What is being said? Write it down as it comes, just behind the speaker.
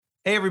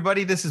Hey,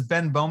 everybody, this is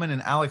Ben Bowman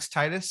and Alex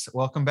Titus.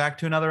 Welcome back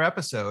to another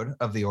episode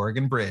of The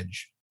Oregon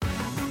Bridge.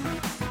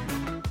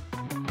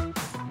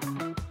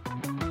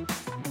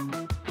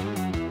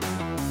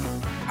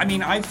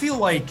 I feel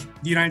like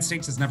the United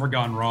States has never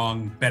gone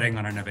wrong betting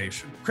on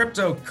innovation.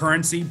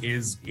 Cryptocurrency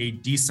is a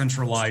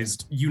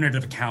decentralized unit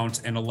of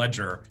account and a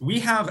ledger. We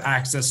have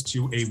access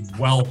to a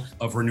wealth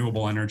of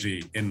renewable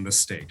energy in the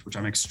state, which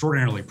I'm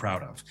extraordinarily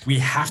proud of. We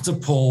have to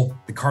pull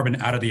the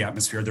carbon out of the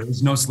atmosphere. There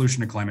is no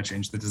solution to climate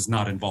change that does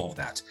not involve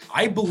that.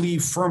 I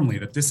believe firmly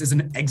that this is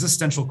an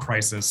existential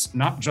crisis,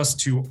 not just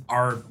to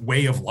our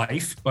way of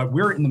life, but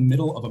we're in the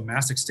middle of a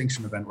mass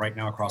extinction event right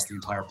now across the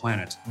entire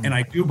planet. And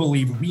I do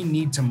believe we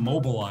need to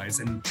mobilize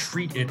and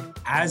treat it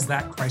as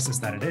that crisis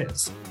that it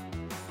is.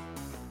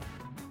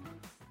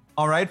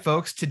 All right,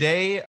 folks.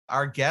 Today,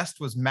 our guest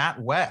was Matt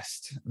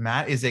West.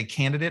 Matt is a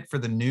candidate for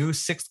the new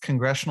 6th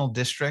Congressional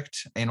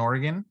District in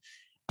Oregon.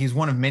 He's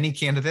one of many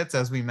candidates,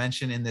 as we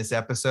mentioned in this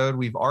episode.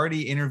 We've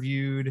already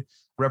interviewed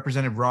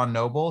Representative Ron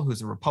Noble,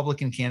 who's a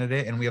Republican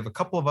candidate, and we have a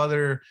couple of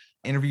other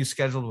interviews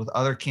scheduled with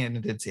other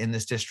candidates in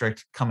this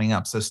district coming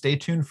up. So stay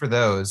tuned for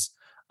those.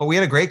 But we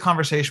had a great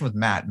conversation with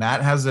Matt.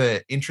 Matt has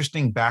an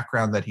interesting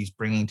background that he's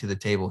bringing to the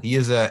table. He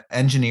is an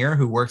engineer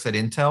who works at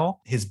Intel.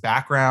 His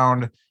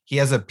background, he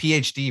has a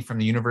PhD from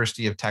the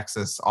University of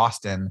Texas,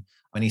 Austin,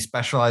 and he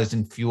specialized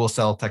in fuel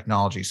cell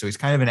technology. So he's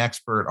kind of an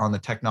expert on the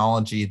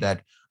technology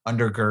that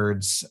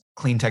undergirds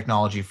clean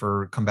technology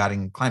for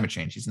combating climate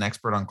change. He's an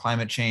expert on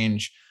climate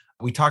change.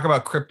 We talk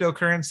about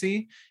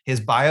cryptocurrency. His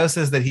bio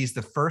says that he's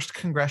the first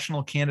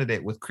congressional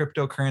candidate with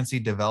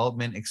cryptocurrency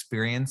development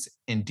experience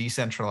in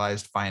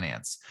decentralized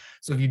finance.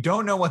 So if you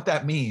don't know what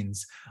that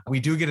means, we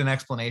do get an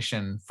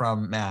explanation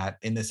from Matt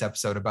in this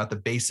episode about the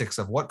basics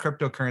of what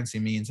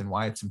cryptocurrency means and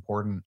why it's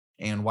important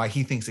and why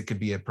he thinks it could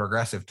be a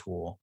progressive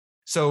tool.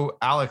 So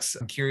Alex,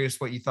 I'm curious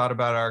what you thought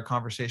about our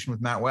conversation with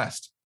Matt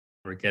West.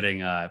 We're getting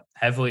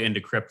heavily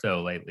into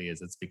crypto lately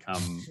as it's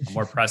become a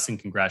more pressing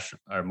congressional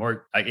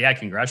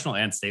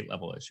and state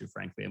level issue,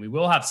 frankly. And we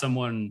will have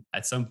someone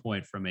at some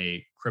point from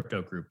a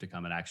crypto group to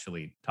come and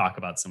actually talk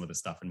about some of the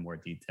stuff in more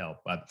detail.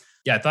 But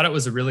yeah, I thought it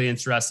was a really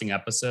interesting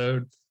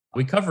episode.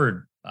 We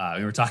covered,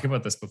 we were talking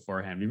about this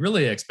beforehand. We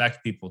really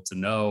expect people to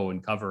know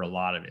and cover a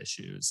lot of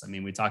issues.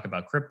 We talk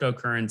about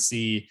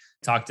cryptocurrency,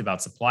 talked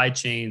about supply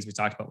chains, we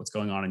talked about what's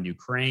going on in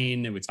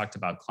Ukraine, and we talked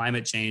about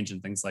climate change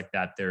and things like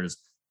that. There's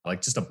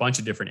just a bunch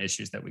of different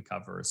issues that we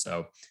cover.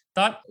 So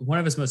thought one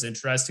of his most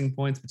interesting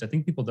points, which I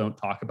think people don't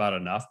talk about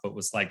enough, but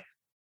was like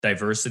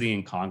diversity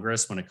in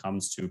Congress when it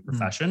comes to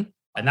profession.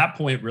 And that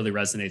point really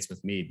resonates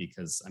with me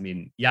because,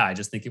 I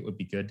just think it would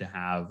be good to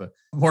have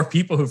more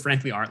people who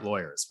frankly aren't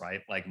lawyers,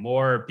 right? Like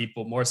more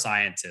people, more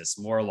scientists,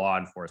 more law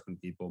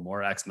enforcement people,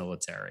 more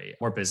ex-military,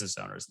 more business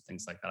owners and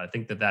things like that. I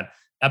think that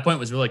point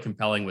was really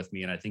compelling with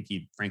me. And I think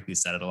he frankly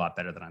said it a lot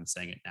better than I'm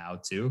saying it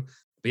now too.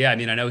 But yeah, I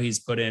know he's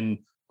put in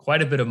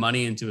quite a bit of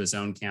money into his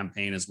own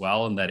campaign as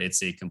well, and that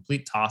it's a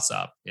complete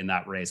toss-up in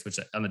that race, which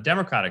on the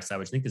Democratic side,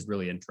 which I think is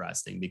really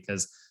interesting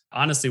because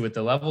honestly, with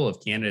the level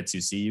of candidates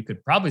you see, you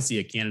could probably see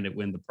a candidate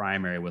win the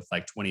primary with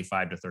like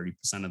 25 to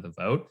 30% of the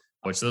vote,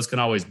 which those can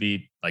always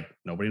be like,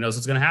 nobody knows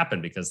what's going to happen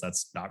because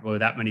that's not really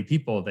that many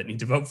people that need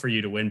to vote for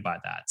you to win by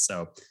that.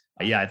 So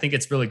I think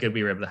it's really good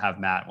we were able to have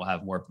Matt. We'll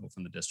have more people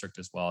from the district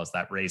as well as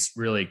that race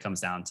really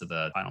comes down to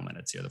the final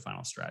minutes here, the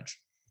final stretch.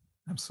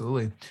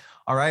 Absolutely.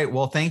 All right.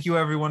 Well, thank you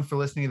everyone for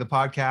listening to the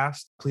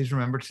podcast. Please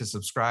remember to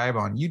subscribe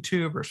on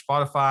YouTube or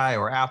Spotify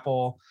or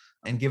Apple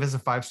and give us a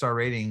 5-star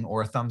rating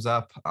or a thumbs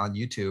up on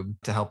YouTube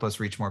to help us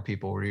reach more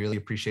people. We really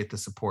appreciate the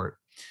support.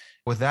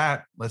 With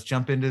that, let's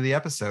jump into the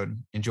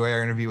episode. Enjoy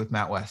our interview with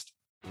Matt West.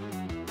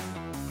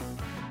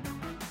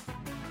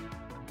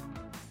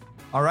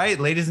 All right,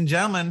 ladies and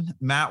gentlemen,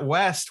 Matt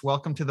West,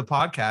 welcome to the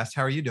podcast.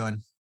 How are you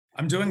doing?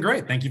 I'm doing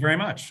great. Thank you very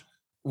much.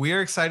 We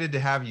are excited to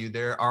have you.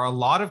 There are a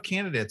lot of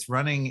candidates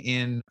running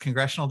in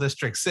Congressional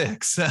District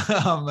 6.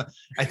 I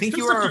think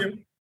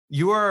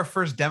you are our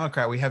first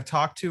Democrat. We have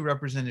talked to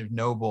Representative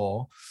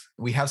Noble.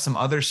 We have some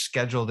others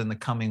scheduled in the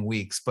coming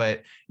weeks,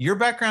 but your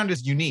background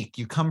is unique.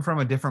 You come from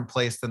a different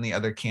place than the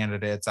other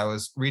candidates. I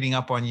was reading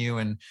up on you,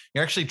 and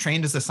you're actually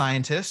trained as a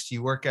scientist.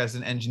 You work as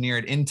an engineer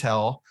at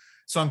Intel.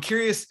 So I'm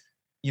curious,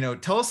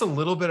 tell us a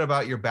little bit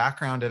about your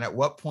background and at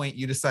what point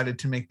you decided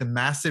to make the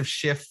massive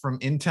shift from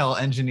Intel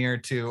engineer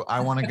to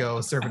I want to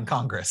go serve in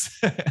Congress.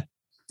 It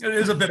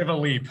is a bit of a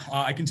leap.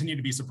 I continue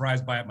to be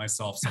surprised by it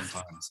myself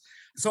sometimes.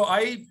 So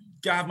I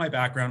have my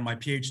background, my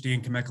PhD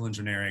in chemical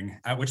engineering,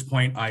 at which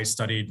point I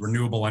studied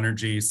renewable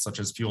energy such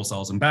as fuel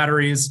cells and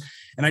batteries.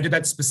 And I did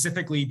that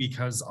specifically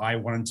because I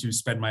wanted to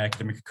spend my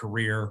academic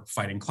career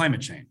fighting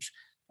climate change.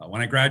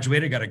 When I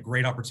graduated, I got a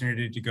great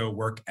opportunity to go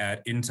work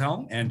at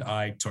Intel, and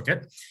I took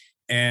it.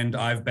 And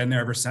I've been there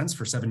ever since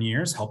for 7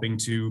 years, helping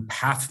to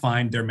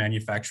pathfind their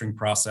manufacturing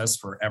process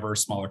for ever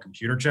smaller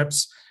computer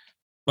chips.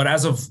 But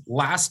as of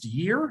last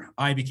year,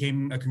 I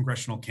became a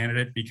congressional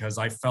candidate because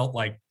I felt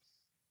like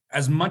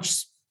as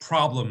much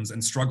problems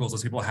and struggles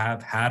as people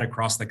have had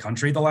across the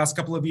country the last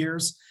couple of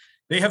years,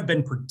 they have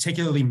been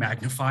particularly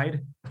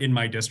magnified in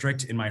my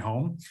district, in my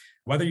home.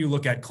 Whether you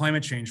look at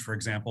climate change, for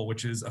example,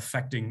 which is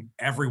affecting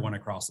everyone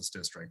across this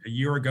district. A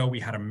year ago, we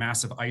had a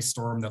massive ice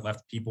storm that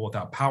left people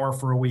without power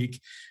for a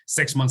week.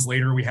 6 months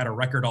later, we had a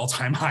record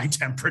all-time high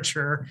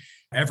temperature.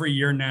 Every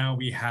year now,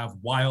 we have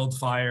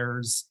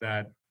wildfires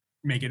that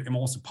make it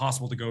almost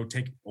impossible to go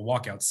take a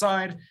walk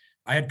outside.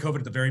 I had COVID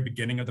at the very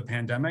beginning of the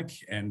pandemic.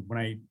 And when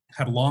I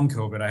had long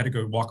COVID, I had to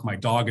go walk my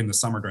dog in the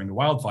summer during the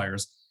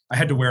wildfires. I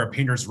had to wear a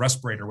painter's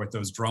respirator with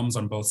those drums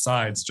on both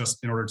sides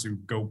just in order to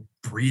go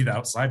breathe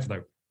outside for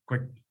the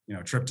quick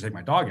trip to take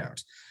my dog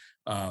out.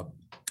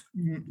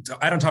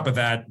 Add on top of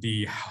that,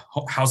 the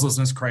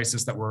houselessness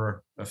crisis that we're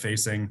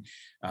facing.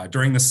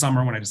 During the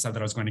summer, when I decided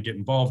that I was going to get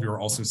involved, we were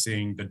also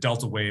seeing the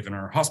Delta wave and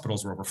our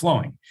hospitals were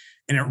overflowing.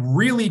 And it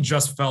really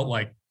just felt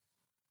like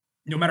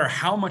no matter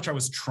how much I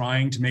was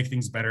trying to make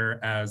things better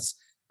as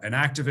an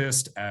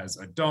activist, as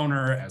a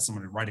donor, as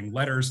someone writing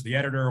letters to the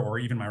editor, or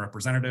even my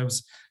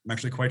representatives. I'm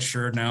actually quite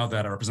sure now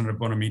that our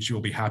Representative Bonamici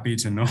will be happy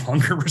to no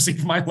longer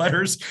receive my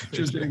letters. She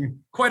was getting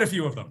quite a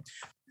few of them.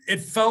 It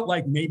felt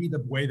like maybe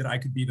the way that I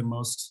could be the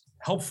most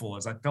helpful,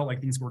 as I felt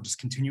like things were just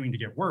continuing to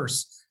get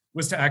worse,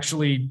 was to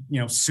actually,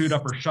 suit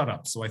up or shut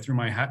up. So I threw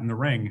my hat in the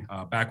ring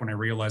back when I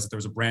realized that there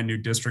was a brand new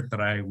district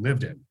that I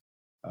lived in.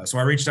 So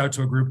I reached out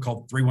to a group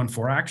called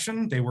 314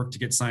 Action. They work to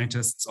get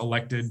scientists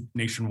elected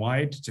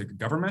nationwide to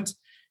government.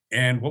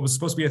 And what was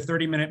supposed to be a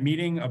 30-minute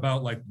meeting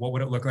about what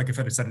would it look like if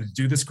I decided to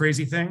do this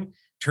crazy thing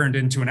turned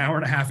into an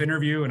hour-and-a-half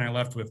interview. And I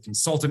left with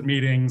consultant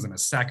meetings and a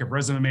stack of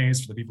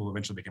resumes for the people who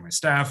eventually became my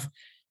staff.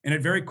 And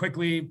it very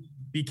quickly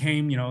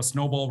became, a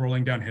snowball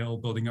rolling downhill,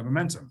 building up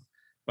momentum.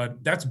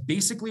 But that's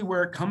basically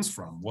where it comes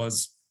from,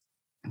 was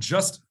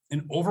just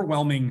an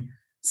overwhelming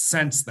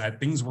sense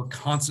that things were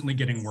constantly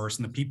getting worse,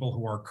 and the people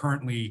who are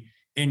currently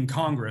in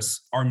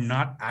Congress are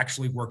not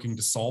actually working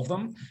to solve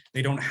them.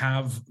 They don't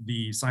have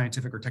the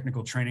scientific or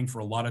technical training for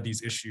a lot of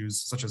these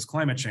issues, such as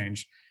climate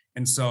change.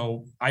 And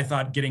so I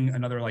thought getting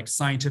another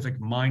scientific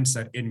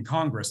mindset in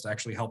Congress to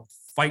actually help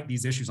fight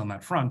these issues on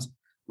that front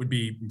would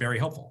be very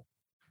helpful.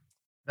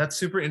 That's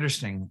super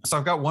interesting. So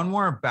I've got one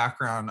more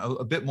background,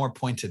 a bit more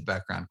pointed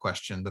background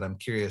question that I'm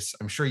curious.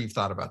 I'm sure you've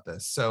thought about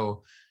this.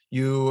 So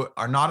you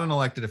are not an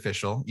elected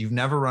official. You've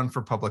never run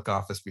for public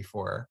office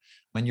before.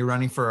 When you're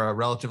running for a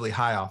relatively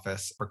high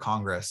office for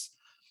Congress.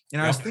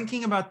 And I was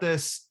thinking about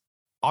this.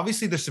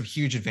 Obviously, there's some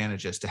huge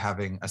advantages to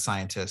having a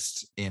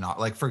scientist in,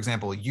 for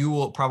example, you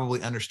will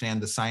probably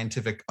understand the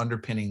scientific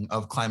underpinning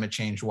of climate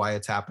change, why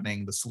it's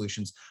happening, the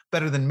solutions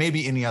better than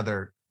maybe any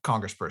other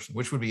congressperson,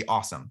 which would be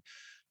awesome.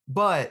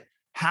 But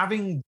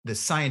having the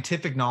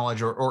scientific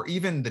knowledge or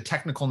even the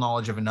technical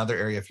knowledge of another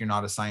area, if you're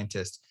not a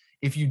scientist,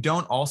 if you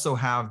don't also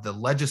have the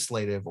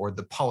legislative or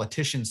the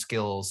politician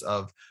skills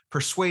of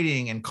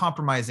persuading and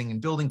compromising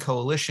and building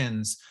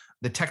coalitions,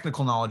 the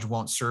technical knowledge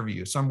won't serve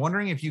you. So I'm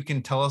wondering if you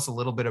can tell us a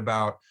little bit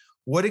about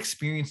what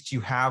experience do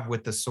you have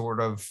with the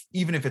sort of,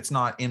 even if it's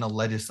not in a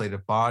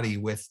legislative body,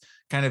 with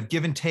kind of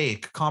give and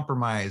take,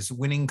 compromise,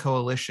 winning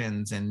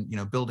coalitions, and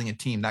building a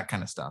team, that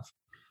kind of stuff.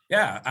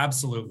 Yeah,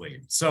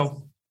 absolutely.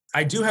 So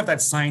I do have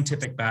that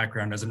scientific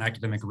background as an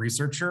academic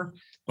researcher,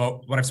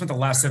 but what I've spent the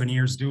last 7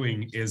 years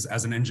doing is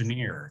as an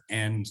engineer.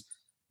 And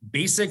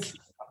basic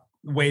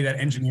way that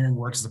engineering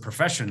works as a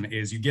profession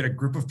is you get a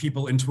group of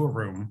people into a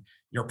room,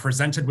 you're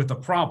presented with a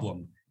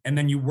problem, and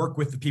then you work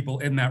with the people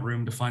in that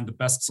room to find the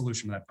best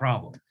solution to that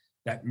problem.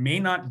 That may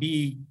not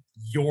be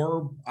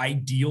your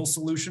ideal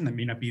solution, that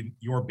may not be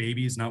your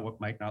baby's,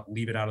 might not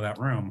leave it out of that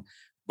room,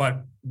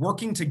 but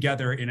working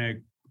together in a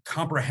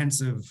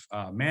comprehensive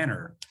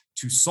manner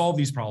to solve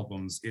these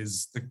problems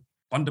is the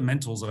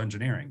fundamentals of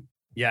engineering.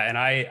 Yeah, and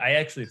I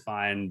actually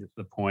find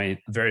the point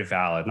very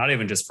valid, not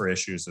even just for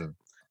issues of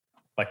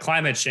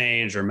climate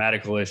change or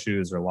medical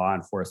issues or law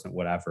enforcement,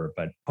 whatever,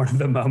 but one of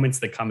the moments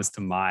that comes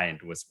to mind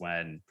was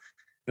when,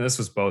 and this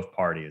was both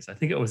parties, I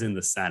think it was in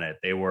the Senate,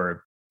 they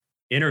were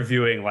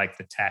interviewing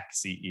the tech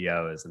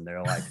CEOs, and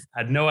they're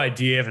had no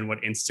idea even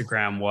what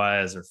Instagram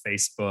was or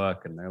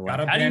Facebook, and they're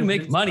how do you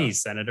make money,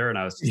 Senator? And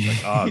I was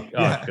just oh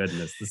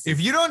goodness.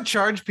 If you don't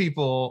charge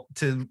people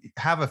to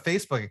have a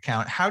Facebook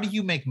account, how do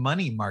you make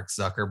money, Mark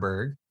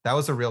Zuckerberg? That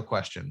was a real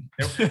question.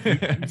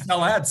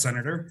 Sell ads,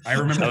 Senator. I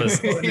remember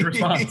the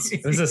response.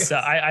 It was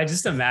I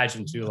just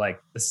imagine too,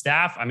 the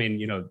staff,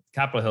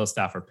 Capitol Hill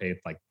staff are paid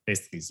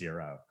basically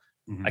zero.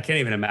 Mm-hmm. I can't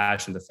even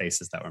imagine the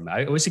faces that were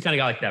made. I wish you kind of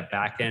got that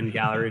back end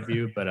gallery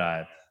view, but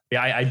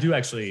I do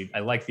actually, I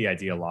like the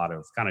idea a lot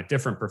of kind of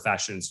different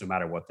professions, no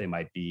matter what they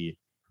might be,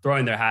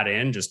 throwing their hat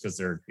in just because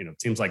they're,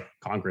 teams like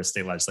Congress,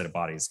 state legislative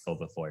bodies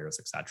filled with lawyers,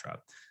 et cetera.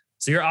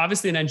 So you're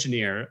obviously an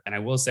engineer, and I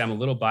will say I'm a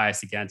little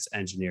biased against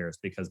engineers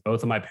because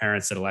both of my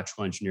parents did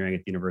electrical engineering at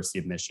the University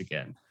of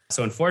Michigan.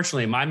 So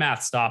unfortunately, my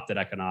math stopped at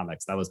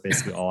economics. That was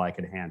basically all I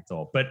could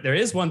handle. But there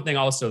is one thing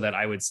also that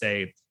I would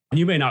say, and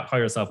you may not call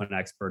yourself an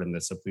expert in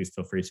this, so please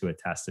feel free to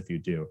attest if you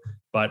do,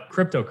 but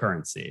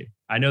cryptocurrency.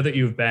 I know that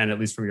you've been, at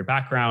least from your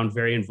background,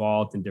 very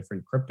involved in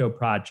different crypto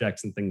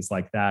projects and things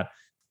like that.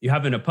 You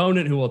have an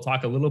opponent who we'll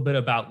talk a little bit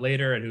about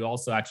later, and who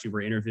also actually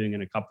we're interviewing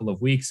in a couple of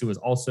weeks, who is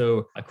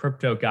also a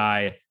crypto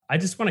guy. I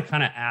just want to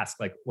kind of ask,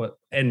 like, what,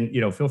 and,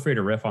 feel free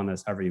to riff on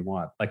this however you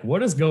want. Like,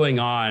 what is going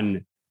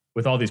on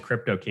with all these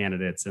crypto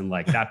candidates and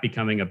like that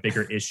becoming a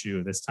bigger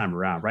issue this time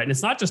around, right? And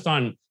it's not just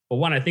on, well,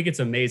 one, I think it's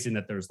amazing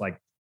that there's like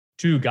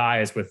two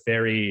guys with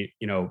very,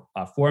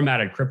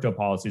 formatted crypto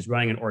policies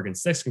running an Oregon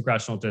 6th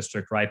congressional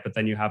district, right? But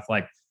then you have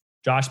like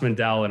Josh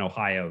Mandel in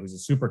Ohio, who's a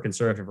super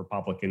conservative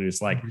Republican,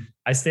 who's like,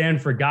 I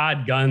stand for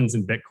God, guns,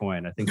 and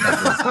Bitcoin. I think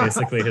that was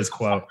basically his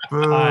quote.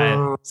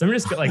 So I'm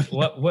just like,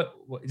 what,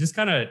 just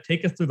kind of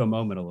take us through the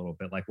moment a little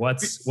bit. Like,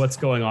 what's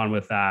going on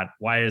with that?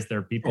 Why is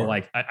there people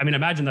like, I mean,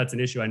 imagine that's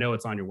an issue. I know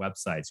it's on your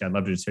website. So I'd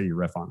love to just hear you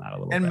riff on that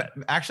a little bit.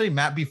 And actually,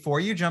 Matt,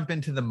 before you jump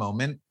into the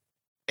moment,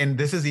 and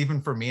this is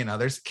even for me and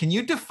others, can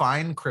you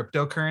define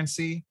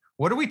cryptocurrency?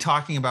 What are we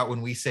talking about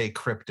when we say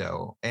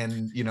crypto?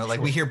 And,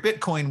 like we hear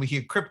Bitcoin, we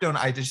hear crypto. And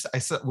I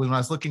saw, when I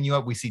was looking you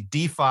up, we see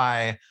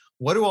DeFi.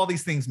 What do all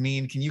these things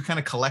mean? Can you kind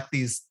of collect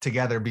these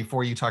together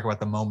before you talk about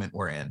the moment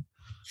we're in?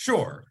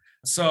 Sure.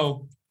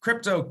 So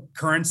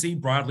cryptocurrency,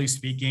 broadly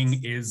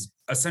speaking, is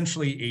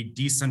essentially a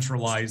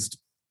decentralized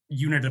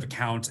unit of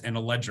account and a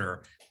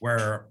ledger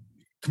where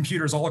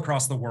computers all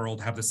across the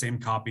world have the same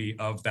copy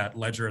of that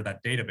ledger,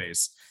 that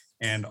database.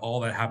 And all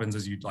that happens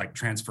is you like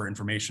transfer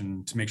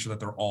information to make sure that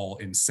they're all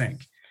in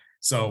sync.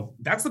 So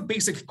that's the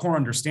basic core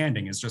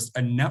understanding, is just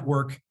a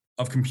network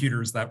of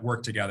computers that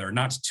work together,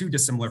 not too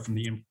dissimilar from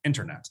the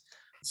internet.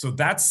 So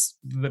that's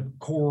the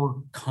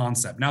core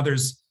concept. Now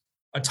there's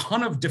a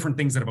ton of different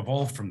things that have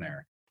evolved from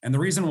there. And the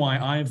reason why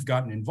I've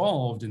gotten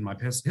involved in my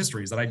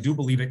history is that I do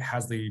believe it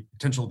has the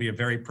potential to be a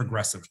very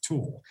progressive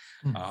tool.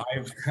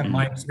 I've had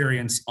my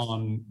experience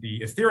on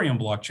the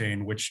Ethereum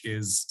blockchain, which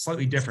is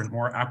slightly different,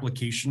 more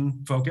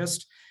application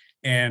focused.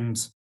 And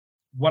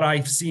what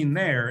I've seen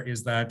there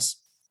is that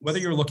whether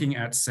you're looking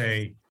at,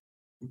 say,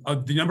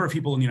 the number of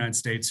people in the United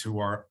States who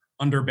are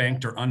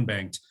underbanked or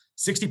unbanked,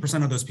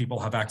 60% of those people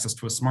have access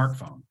to a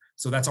smartphone.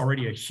 So that's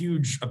already a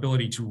huge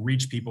ability to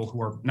reach people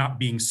who are not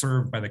being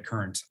served by the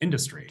current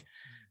industry.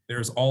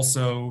 There's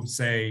also,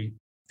 say,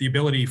 the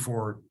ability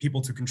for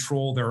people to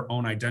control their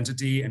own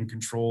identity and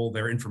control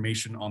their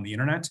information on the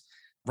internet.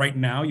 Right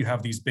now, you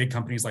have these big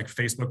companies like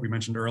Facebook, we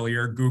mentioned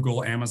earlier,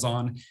 Google,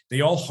 Amazon.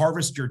 They all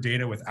harvest your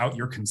data without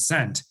your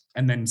consent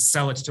and then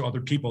sell it to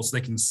other people so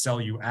they can sell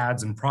you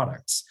ads and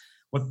products.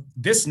 What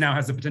this now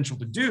has the potential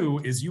to do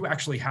is you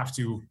actually have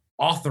to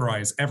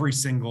authorize every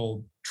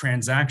single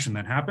transaction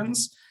that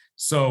happens.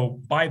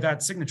 So by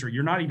that signature,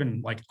 you're not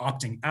even like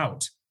opting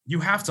out. You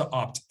have to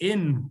opt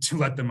in to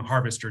let them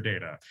harvest your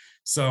data.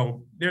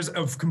 So there's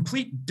a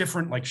complete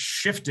different like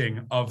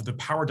shifting of the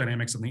power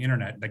dynamics of the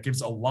internet that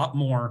gives a lot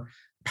more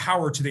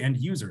power to the end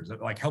users.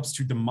 It like helps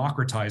to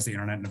democratize the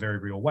internet in a very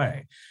real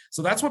way.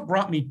 So that's what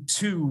brought me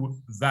to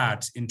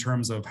that in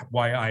terms of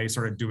why I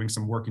started doing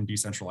some work in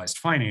decentralized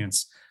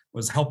finance,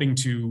 was helping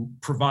to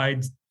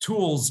provide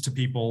tools to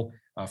people,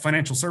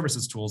 financial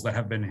services tools that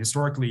have been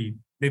historically,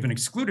 they've been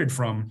excluded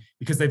from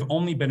because they've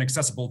only been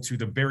accessible to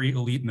the very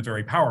elite and the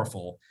very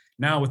powerful.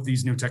 Now with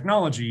these new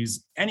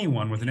technologies,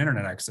 anyone with an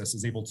internet access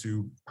is able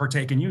to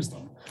partake and use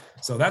them.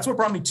 So that's what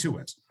brought me to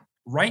it.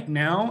 Right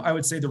now, I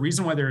would say the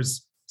reason why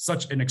there's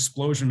such an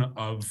explosion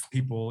of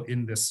people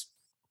in this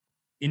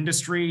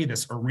industry,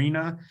 this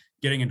arena,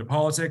 getting into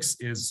politics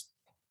is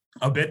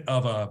a bit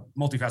of a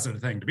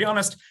multifaceted thing. To be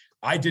honest,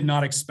 I did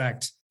not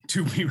expect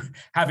to be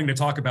having to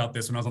talk about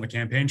this when I was on the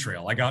campaign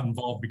trail. I got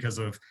involved because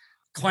of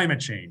climate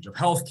change, of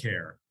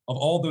healthcare, of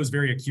all those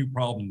very acute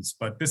problems.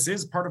 But this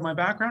is part of my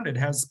background. It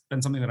has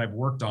been something that I've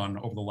worked on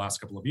over the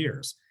last couple of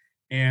years.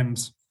 And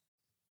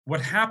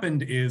what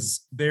happened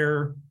is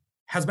there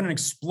has been an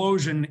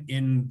explosion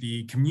in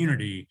the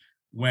community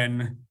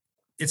when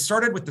it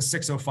started with the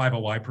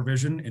 605OI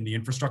provision in the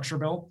infrastructure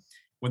bill.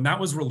 When that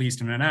was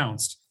released and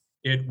announced,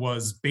 it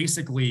was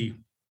basically,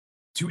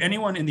 to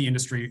anyone in the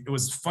industry, it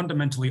was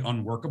fundamentally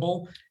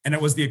unworkable. And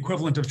it was the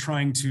equivalent of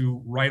trying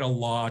to write a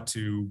law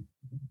to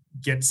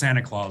get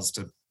Santa Claus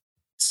to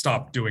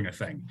stop doing a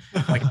thing.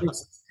 Like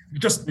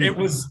it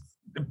was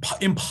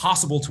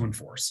impossible to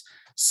enforce.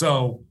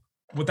 So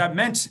what that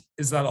meant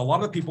is that a lot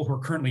of the people who are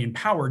currently in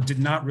power did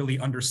not really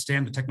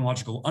understand the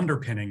technological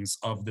underpinnings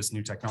of this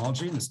new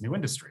technology and this new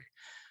industry.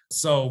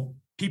 So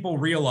people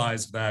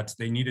realized that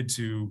they needed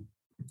to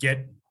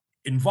get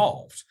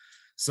involved.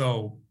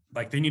 So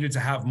like they needed to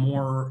have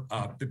more,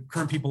 the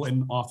current people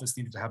in office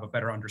needed to have a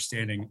better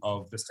understanding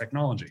of this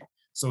technology.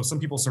 So some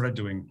people started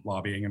doing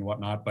lobbying and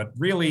whatnot, but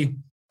really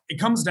it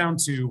comes down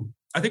to,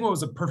 I think what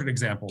was a perfect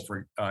example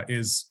for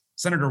is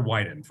Senator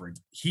Wyden.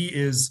 He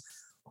is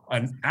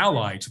an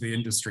ally to the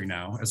industry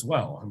now as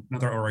well,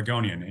 another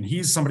Oregonian. And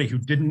he's somebody who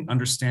didn't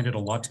understand it a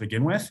lot to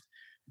begin with,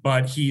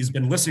 but he's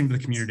been listening to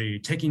the community,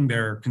 taking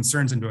their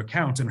concerns into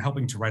account and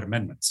helping to write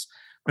amendments.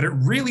 But it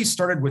really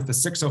started with the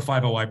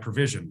 605OI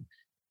provision.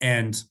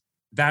 And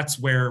that's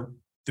where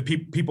the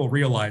people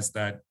realized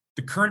that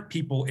the current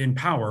people in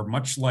power,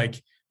 much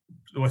like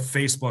with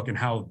Facebook and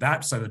how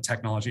that side of the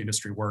technology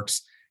industry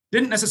works,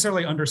 didn't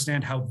necessarily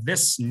understand how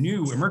this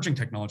new emerging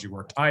technology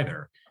worked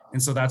either.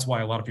 And so that's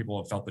why a lot of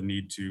people have felt the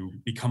need to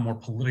become more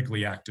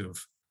politically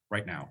active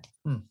right now.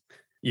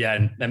 Yeah,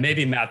 and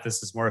maybe Matt,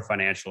 this is more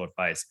financial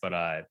advice, but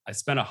I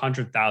spent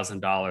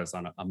 $100,000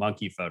 on a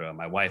monkey photo.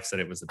 My wife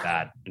said it was a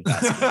bad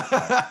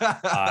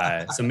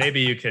investment. So maybe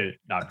you could.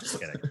 No, I'm just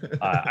kidding.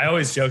 I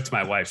always joke to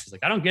my wife. She's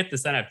like, "I don't get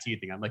this NFT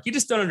thing." I'm like, "You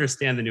just don't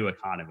understand the new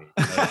economy."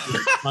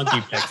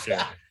 Monkey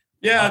picture.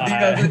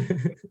 Yeah,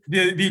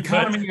 the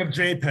economy of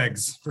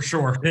JPEGs for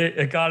sure. The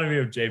economy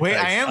of JPEGs. Wait,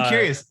 I am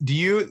curious. Do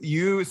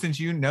you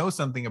since you know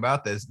something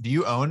about this, do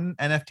you own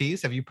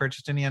NFTs? Have you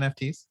purchased any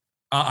NFTs?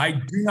 I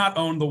do not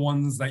own the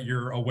ones that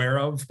you're aware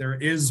of. There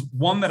is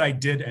one that I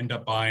did end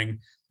up buying.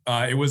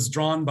 It was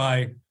drawn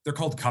by, they're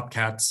called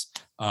Cupcats.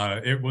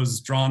 It was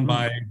drawn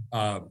by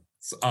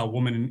a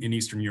woman in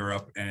Eastern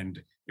Europe. And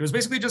it was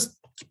basically just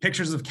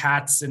pictures of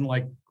cats in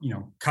like,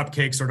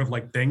 cupcake sort of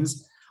like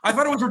things. I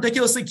thought it was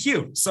ridiculously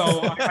cute. So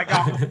I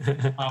got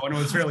it when it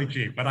was fairly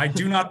cheap. But I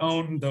do not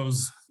own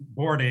those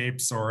Bored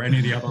Apes or any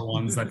of the other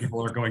ones that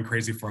people are going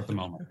crazy for at the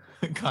moment.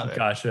 Got it.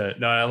 Gotcha.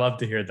 No, I love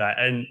to hear that.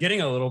 And getting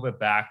a little bit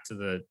back to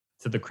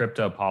the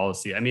crypto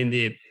policy. I mean,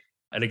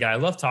 and again, I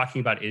love talking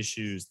about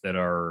issues that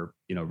are,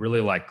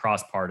 really like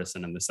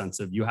cross-partisan in the sense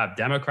of you have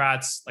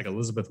Democrats like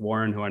Elizabeth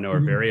Warren, who I know are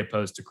very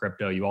opposed to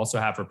crypto. You also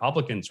have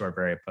Republicans who are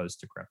very opposed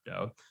to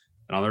crypto.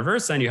 And on the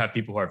reverse end, you have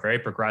people who are very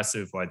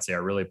progressive, who I'd say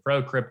are really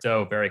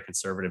pro-crypto, very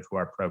conservative, who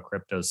are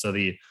pro-crypto. So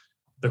the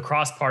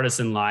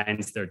cross-partisan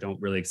lines there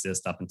don't really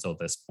exist up until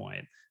this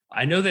point.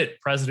 I know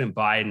that President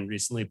Biden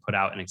recently put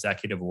out an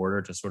executive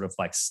order to sort of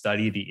like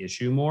study the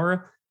issue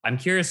more. I'm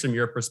curious from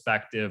your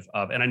perspective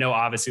of, and I know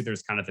obviously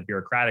there's kind of the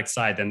bureaucratic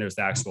side, then there's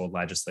the actual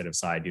legislative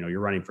side. You're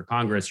running for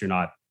Congress, you're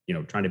not,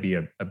 trying to be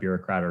a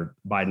bureaucrat or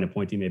Biden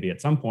appointee maybe at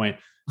some point.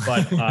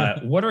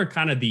 But what are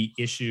kind of the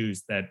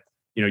issues that,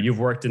 you've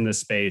worked in this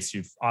space,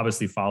 you've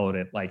obviously followed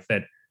it, like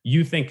that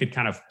you think could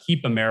kind of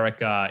keep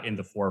America in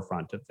the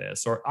forefront of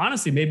this? Or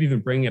honestly, maybe even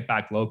bringing it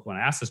back local.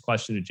 And I asked this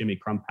question to Jimmy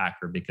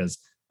Crumpacker because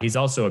he's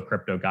also a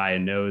crypto guy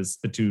and knows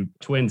the two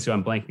twins who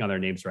I'm blanking on their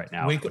names right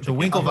now. The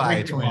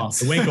Winklevi twins.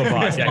 The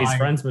Winklevoss. Yeah, he's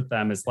friends with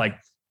them. It's like,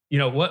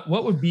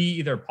 what would be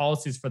either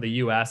policies for the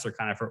US or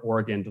kind of for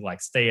Oregon to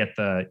like stay at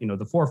the,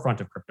 the forefront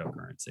of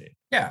cryptocurrency?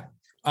 Yeah.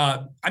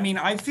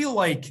 I feel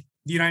like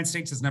the United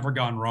States has never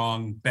gone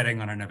wrong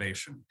betting on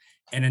innovation.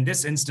 And in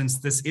this instance,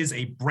 this is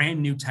a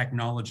brand new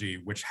technology,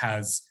 which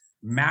has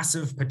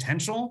massive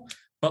potential,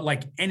 but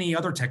like any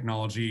other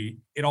technology,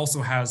 it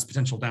also has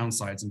potential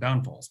downsides and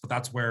downfalls. But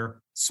that's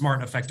where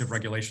smart, effective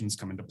regulations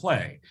come into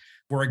play.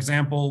 For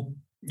example,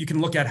 you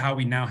can look at how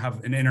we now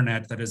have an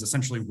internet that is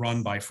essentially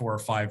run by 4 or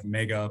 5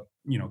 mega,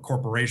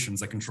 corporations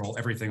that control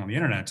everything on the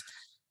internet.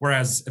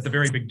 Whereas at the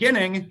very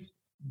beginning,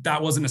 that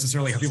wasn't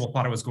necessarily how people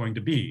thought it was going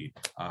to be.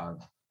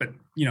 But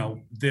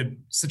the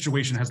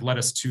situation has led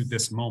us to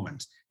this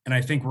moment. And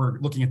I think we're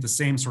looking at the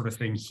same sort of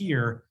thing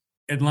here,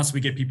 unless we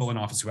get people in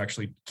office who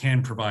actually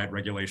can provide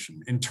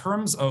regulation. In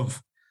terms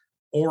of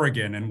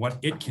Oregon and what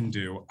it can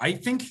do, I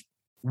think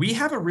we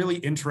have a really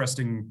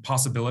interesting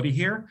possibility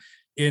here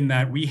in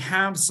that we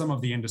have some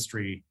of the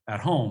industry at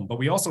home, but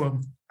we also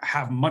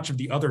have much of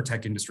the other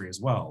tech industry as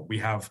well. We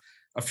have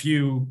a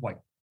few, like,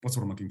 what's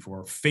what I'm looking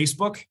for?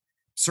 Facebook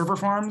server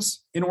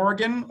farms in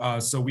Oregon.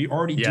 So we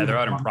already do. Yeah, they're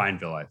out in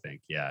Prineville, I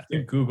think. Yeah.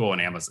 Google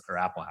and Amazon or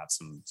Apple have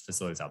some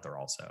facilities out there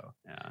also.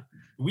 Yeah.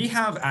 We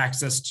have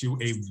access to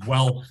a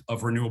wealth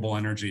of renewable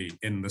energy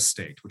in the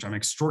state, which I'm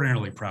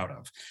extraordinarily proud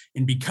of.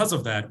 And because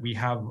of that, we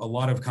have a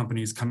lot of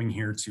companies coming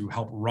here to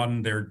help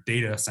run their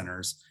data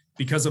centers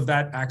because of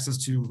that access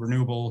to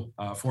renewable,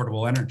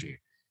 affordable energy.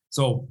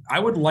 So I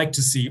would like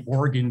to see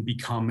Oregon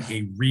become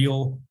a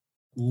real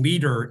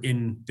leader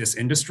in this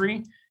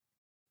industry.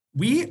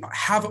 We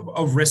have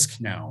a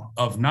risk now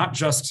of not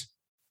just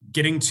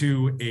getting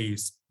to a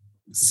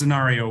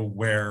scenario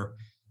where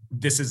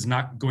this is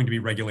not going to be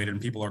regulated and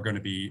people are going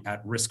to be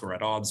at risk or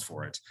at odds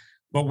for it,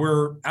 but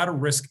we're at a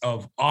risk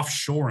of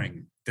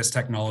offshoring this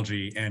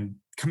technology and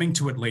coming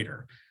to it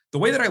later. The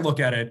way that I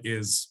look at it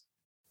is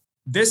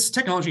this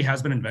technology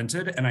has been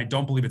invented and I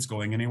don't believe it's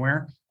going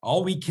anywhere.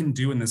 All we can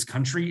do in this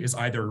country is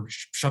either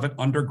shove it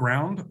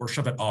underground or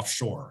shove it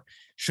offshore.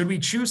 Should we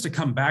choose to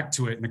come back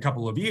to it in a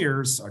couple of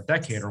years, a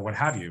decade, or what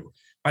have you,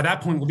 by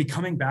that point, we'll be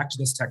coming back to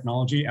this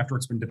technology after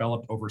it's been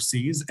developed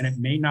overseas, and it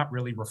may not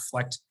really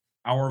reflect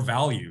our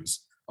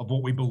values of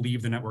what we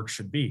believe the network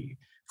should be.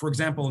 For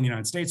example, in the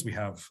United States, we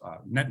have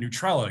net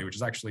neutrality, which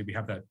is actually, we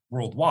have that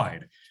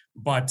worldwide,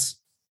 but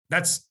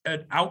that's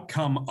an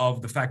outcome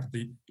of the fact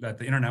that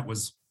the internet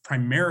was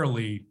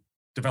primarily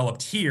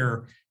developed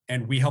here,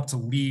 and we helped to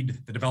lead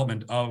the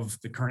development of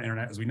the current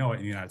internet as we know it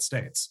in the United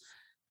States.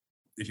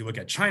 If you look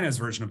at China's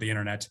version of the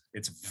internet,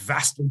 it's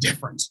vastly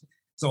different.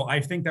 So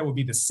I think that would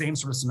be the same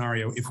sort of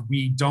scenario if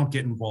we don't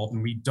get involved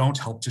and we don't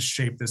help to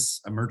shape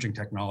this emerging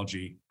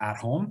technology at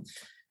home.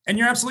 And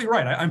you're absolutely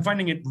right. I'm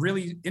finding it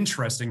really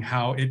interesting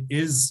how it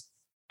is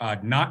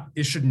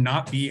it should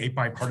not be a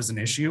bipartisan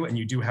issue. And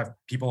you do have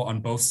people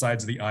on both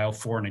sides of the aisle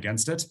for and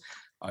against it.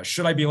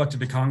 Should I be elected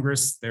to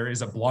Congress, there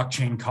is a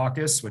blockchain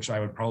caucus, which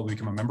I would probably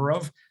become a member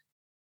of.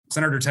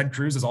 Senator Ted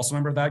Cruz is also a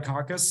member of that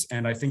caucus.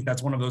 And I think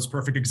that's one of those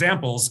perfect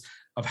examples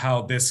of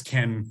how this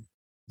can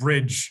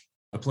bridge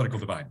a political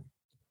divide.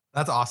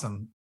 That's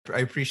awesome. I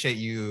appreciate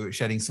you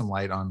shedding some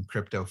light on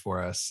crypto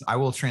for us. I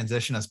will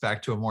transition us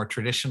back to a more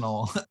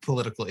traditional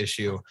political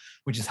issue,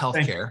 which is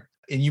healthcare.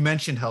 And you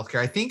mentioned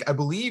healthcare. I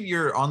believe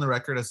you're on the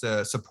record as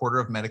a supporter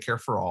of Medicare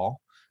for all.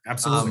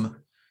 Absolutely.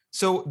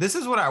 So this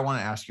is what I want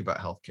to ask you about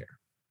healthcare.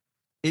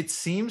 It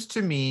seems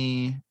to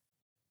me,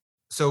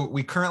 so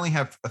we currently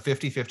have a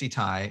 50-50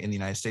 tie in the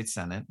United States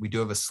Senate. We do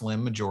have a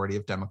slim majority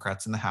of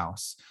Democrats in the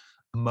House.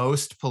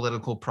 Most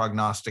political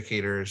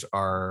prognosticators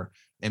are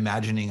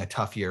imagining a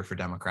tough year for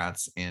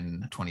Democrats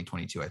in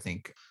 2022. I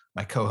think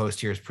my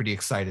co-host here is pretty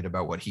excited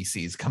about what he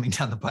sees coming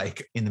down the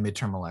pike in the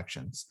midterm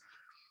elections.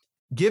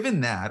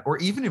 Given that, or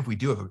even if we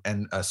do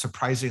have a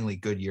surprisingly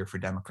good year for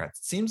Democrats,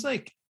 it seems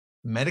like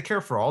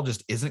Medicare for all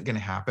just isn't going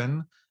to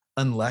happen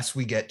unless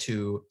we get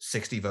to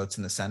 60 votes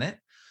in the Senate,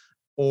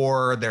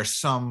 or there's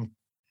some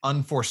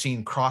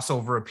unforeseen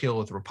crossover appeal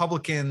with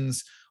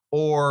Republicans,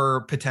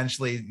 or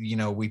potentially,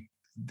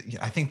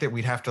 I think that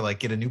we'd have to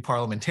get a new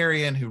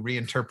parliamentarian who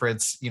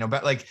reinterprets,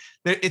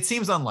 but it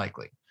seems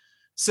unlikely.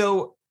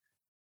 So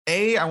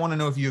I want to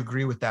know if you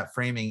agree with that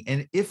framing.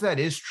 And if that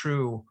is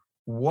true,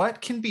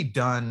 what can be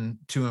done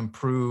to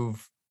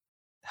improve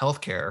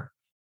healthcare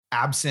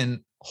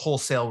absent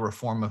wholesale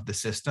reform of the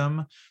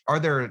system? Are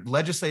there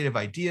legislative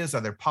ideas?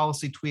 Are there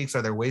policy tweaks?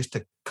 Are there ways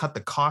to cut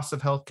the cost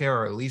of healthcare,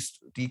 or at least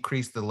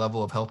decrease the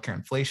level of healthcare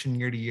inflation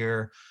year to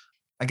year?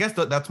 I guess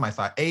that's my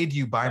thought. A, do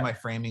you buy my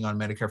framing on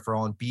Medicare for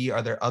all? And B,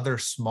 are there other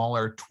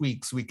smaller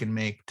tweaks we can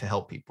make to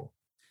help people?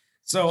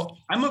 So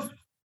I'm a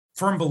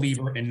firm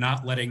believer in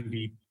not letting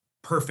the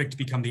perfect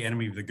become the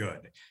enemy of the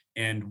good.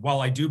 And while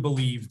I do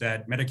believe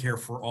that Medicare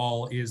for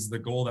all is the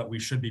goal that we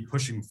should be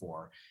pushing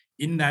for,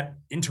 in that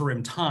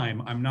interim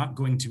time, I'm not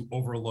going to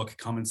overlook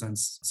common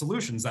sense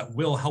solutions that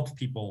will help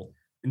people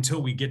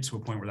until we get to a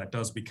point where that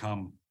does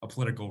become a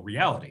political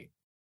reality.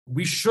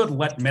 We should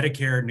let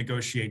Medicare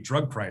negotiate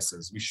drug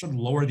prices. We should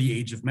lower the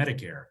age of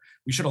Medicare.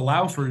 We should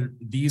allow for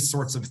these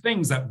sorts of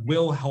things that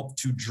will help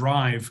to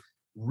drive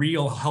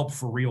real help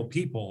for real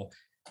people.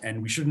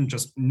 And we shouldn't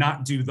just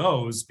not do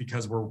those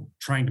because we're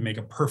trying to make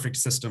a perfect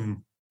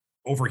system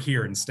over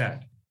here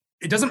instead.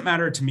 It doesn't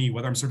matter to me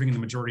whether I'm serving in the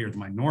majority or the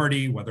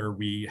minority, whether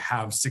we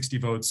have 60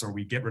 votes or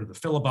we get rid of the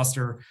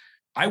filibuster.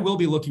 I will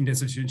be looking to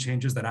institute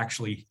changes that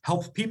actually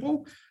help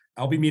people.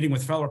 I'll be meeting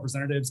with fellow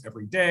representatives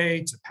every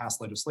day to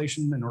pass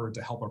legislation in order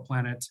to help our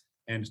planet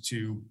and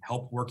to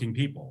help working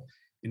people.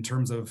 In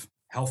terms of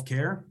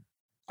healthcare,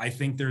 I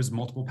think there's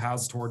multiple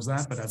paths towards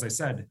that. But as I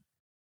said,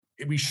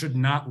 we should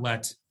not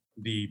let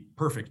the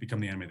perfect become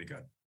the enemy of the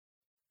good.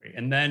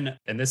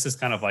 And this is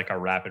kind of like a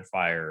rapid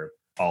fire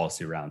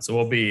policy round. So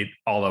we'll be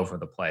all over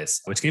the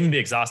place, which can even be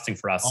exhausting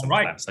for us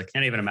sometimes. Right. I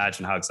can't even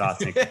imagine how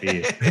exhausting it could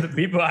be. The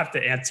people have to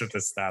answer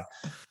this stuff.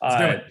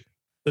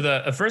 So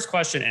the first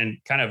question, and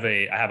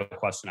I have a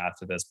question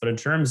after this, but in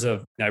terms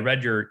of, I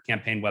read your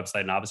campaign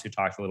website and obviously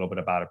talked a little bit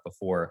about it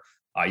before.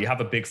 You have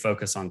a big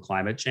focus on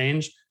climate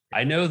change.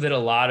 I know that a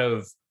lot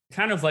of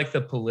kind of like the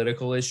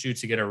political issue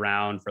to get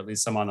around, for at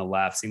least some on the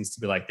left, seems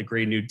to be like the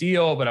Green New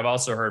Deal. But I've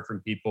also heard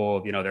from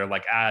people, they're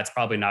like, it's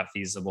probably not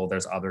feasible.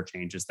 There's other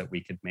changes that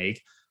we could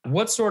make.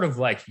 What's sort of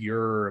like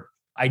your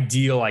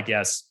ideal, I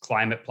guess,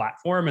 climate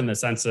platform in the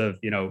sense of,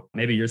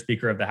 maybe you're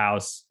Speaker of the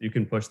House, you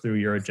can push through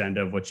your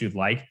agenda of what you'd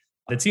like.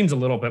 It seems a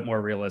little bit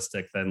more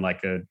realistic than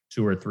like a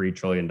 $2 or $3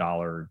 trillion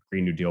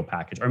Green New Deal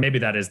package, or maybe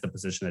that is the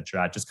position that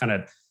you're at. Just kind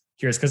of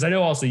curious, because I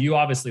know also you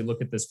obviously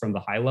look at this from the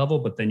high level,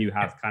 but then you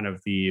have kind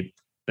of the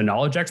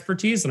knowledge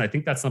expertise. And I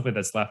think that's something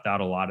that's left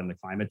out a lot in the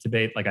climate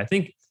debate. Like I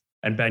think,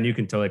 and Ben, you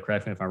can totally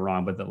correct me if I'm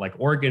wrong, but that like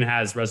Oregon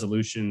has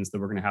resolutions that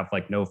we're going to have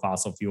like no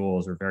fossil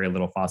fuels or very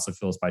little fossil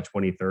fuels by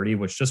 2030,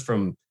 which just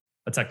from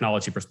a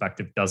technology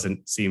perspective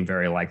doesn't seem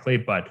very likely.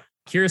 But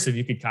curious if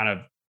you could kind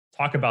of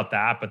talk about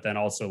that, but then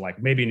also like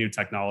maybe new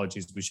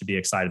technologies we should be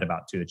excited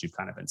about too, that you've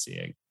kind of been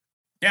seeing.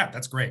 Yeah,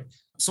 that's great.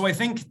 So I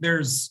think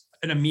there's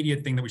an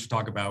immediate thing that we should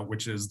talk about,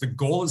 which is the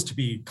goal is to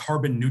be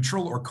carbon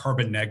neutral or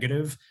carbon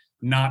negative,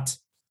 not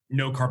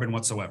no carbon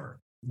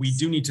whatsoever. We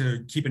do need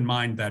to keep in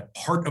mind that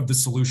part of the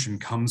solution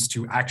comes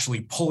to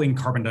actually pulling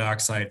carbon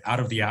dioxide out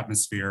of the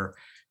atmosphere,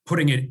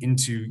 putting it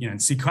into,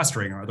 and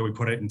sequestering, or whether we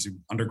put it into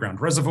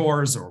underground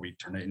reservoirs or we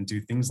turn it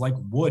into things like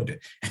wood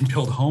and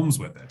build homes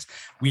with it.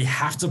 We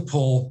have to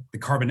pull the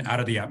carbon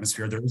out of the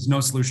atmosphere. There is no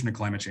solution to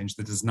climate change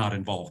that does not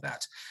involve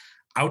that.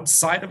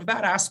 Outside of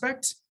that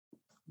aspect,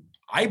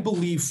 I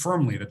believe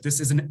firmly that this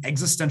is an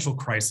existential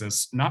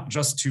crisis, not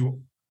just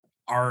to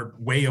our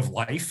way of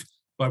life,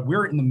 but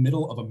we're in the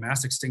middle of a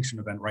mass extinction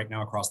event right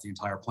now across the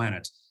entire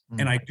planet.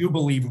 And I do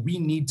believe we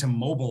need to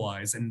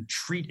mobilize and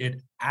treat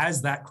it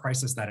as that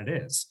crisis that it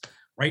is.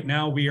 Right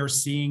now, we are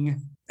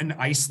seeing an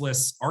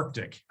iceless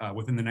Arctic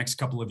within the next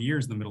couple of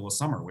years in the middle of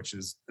summer, which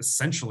is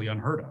essentially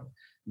unheard of.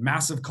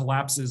 Massive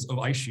collapses of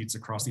ice sheets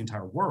across the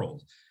entire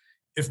world.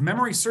 If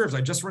memory serves,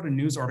 I just read a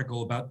news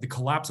article about the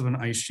collapse of an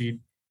ice sheet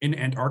in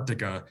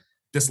Antarctica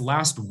this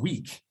last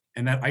week,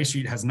 and that ice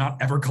sheet has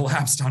not ever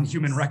collapsed on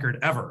human record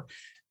ever.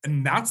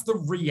 And that's the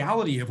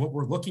reality of what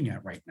we're looking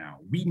at right now.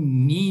 We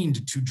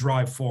need to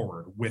drive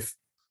forward with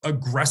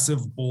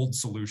aggressive, bold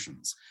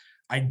solutions.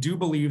 I do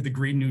believe the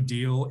Green New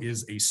Deal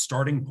is a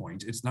starting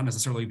point. It's not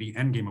necessarily the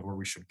end game of where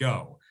we should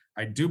go.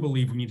 I do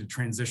believe we need to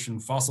transition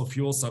fossil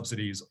fuel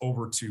subsidies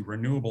over to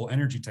renewable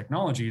energy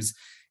technologies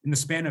in the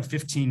span of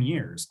 15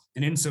 years.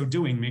 And in so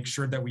doing, make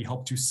sure that we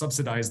help to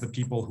subsidize the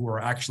people who are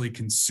actually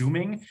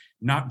consuming,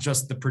 not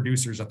just the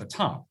producers at the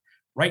top.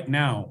 Right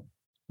now,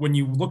 when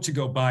you look to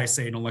go buy,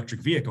 say, an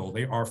electric vehicle,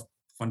 they are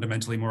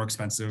fundamentally more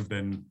expensive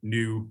than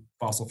new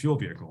fossil fuel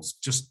vehicles,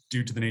 just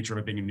due to the nature of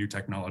it being a new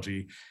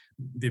technology.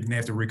 They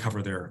have to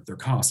recover their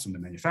cost in the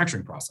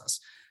manufacturing process.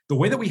 The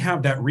way that we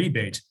have that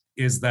rebate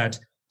is that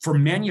for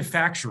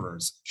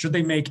manufacturers, should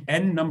they make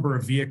N number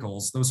of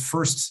vehicles, those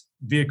first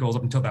vehicles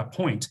up until that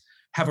point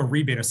have a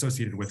rebate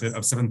associated with it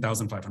of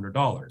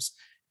 $7,500.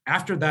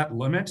 After that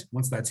limit,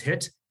 once that's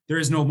hit, there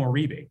is no more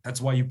rebate.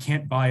 That's why you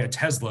can't buy a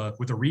Tesla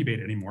with a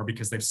rebate anymore,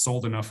 because they've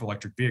sold enough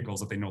electric vehicles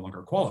that they no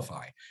longer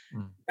qualify.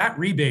 That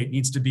rebate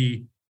needs to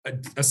be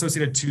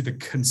associated to the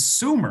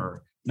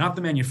consumer, not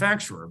the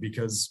manufacturer,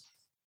 because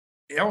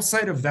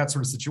outside of that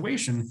sort of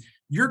situation,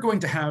 you're going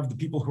to have the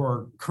people who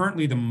are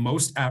currently the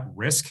most at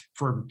risk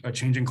for a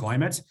changing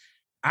climate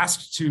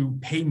asked to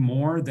pay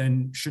more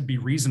than should be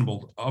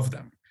reasonable of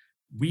them.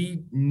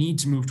 We need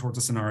to move towards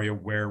a scenario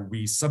where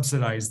we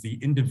subsidize the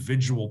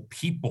individual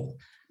people,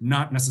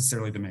 not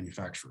necessarily the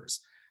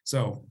manufacturers.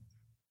 So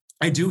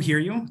I do hear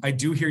you. I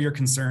do hear your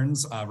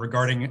concerns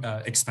regarding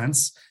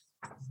expense,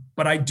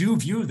 but I do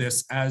view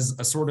this as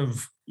a sort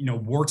of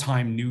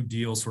wartime New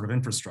Deal sort of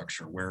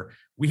infrastructure where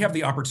we have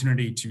the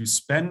opportunity to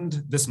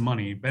spend this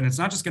money, and it's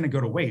not just going to go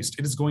to waste,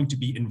 it is going to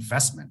be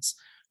investments.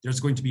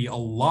 There's going to be a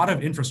lot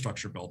of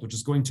infrastructure built, which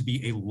is going to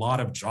be a lot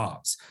of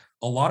jobs.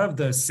 A lot of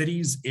the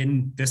cities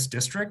in this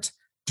district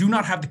do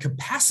not have the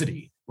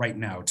capacity right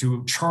now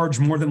to charge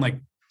more than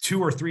like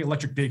 2 or 3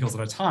 electric vehicles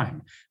at a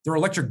time. Their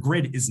electric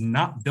grid is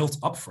not built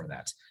up for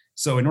that.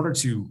 So in order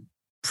to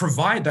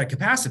provide that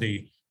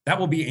capacity, that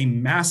will be a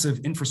massive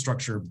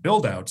infrastructure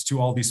build out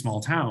to all these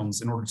small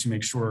towns in order to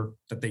make sure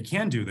that they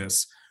can do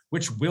this,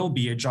 which will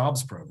be a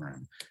jobs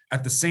program.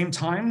 At the same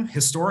time,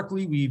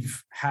 historically,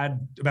 we've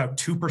had about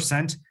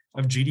 2%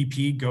 of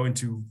GDP go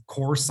into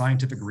core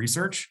scientific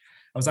research.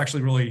 I was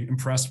actually really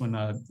impressed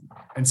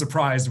and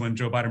surprised when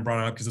Joe Biden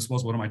brought it up, because this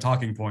was one of my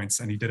talking points,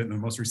 and he did it in the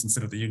most recent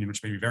State of the Union,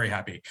 which made me very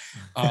happy.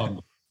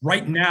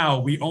 Right now,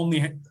 we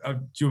only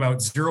do about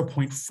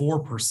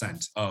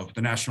 0.4% of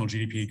the national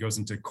GDP goes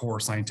into core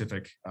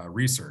scientific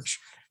research.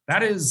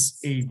 That is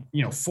a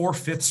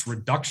 4/5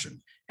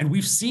 reduction. And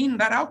we've seen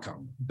that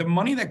outcome. The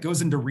money that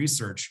goes into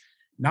research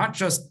not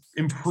just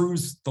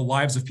improves the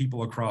lives of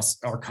people across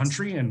our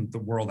country and the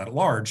world at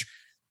large,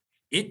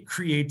 it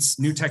creates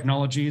new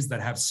technologies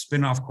that have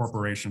spin-off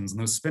corporations.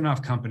 And those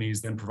spin-off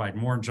companies then provide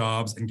more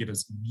jobs and give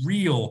us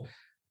real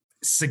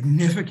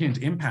significant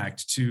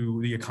impact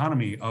to the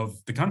economy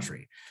of the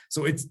country.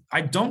 So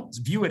I don't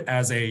view it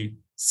as a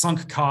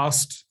sunk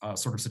cost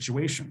sort of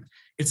situation.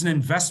 It's an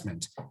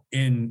investment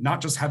in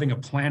not just having a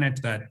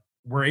planet that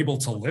we're able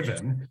to live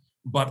in,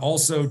 but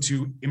also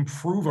to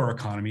improve our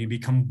economy,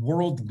 become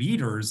world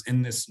leaders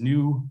in this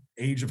new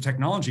age of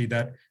technology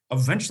that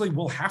eventually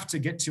we'll have to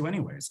get to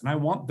anyways. And I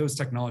want those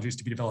technologies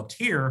to be developed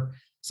here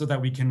so that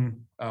we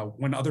can,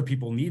 when other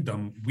people need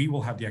them, we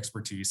will have the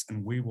expertise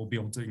and we will be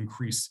able to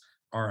increase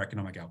our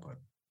economic output.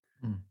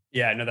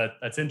 Yeah, I know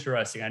that's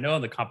interesting. I know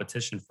on the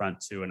competition front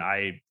too, and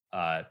I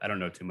don't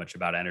know too much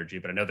about energy,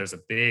 but I know there's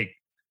a big,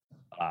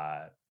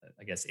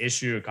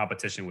 issue of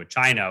competition with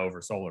China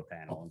over solar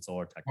panel and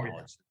solar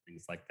technology,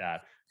 things like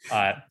that.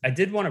 I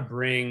did want to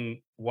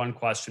bring one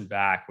question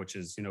back, which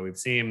is, we've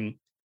seen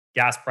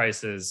gas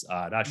prices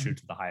not shoot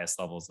to the highest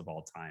levels of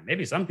all time.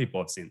 Maybe some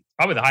people have seen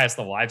probably the highest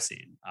level I've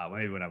seen,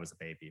 maybe when I was a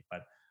baby,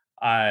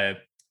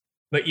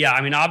 but yeah,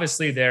 I mean,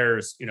 obviously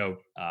there's, a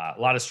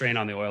lot of strain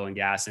on the oil and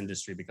gas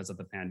industry because of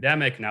the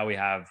pandemic. Now we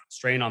have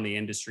strain on the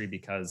industry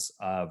because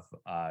of,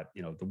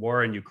 the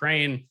war in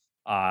Ukraine.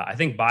 I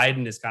think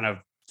Biden has kind of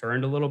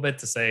turned a little bit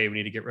to say we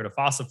need to get rid of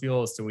fossil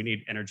fuels. So we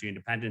need energy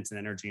independence and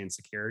energy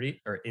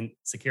insecurity, or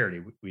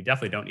insecurity. We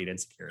definitely don't need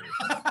insecurity.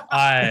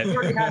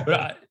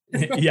 But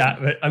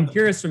I'm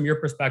curious from your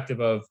perspective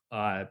of,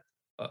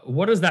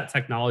 what does that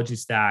technology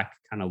stack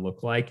kind of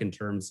look like in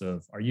terms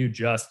of, are you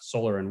just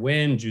solar and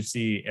wind? Do you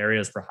see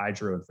areas for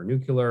hydro and for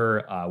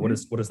nuclear? What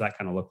does that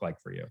kind of look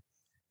like for you?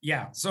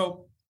 Yeah.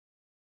 So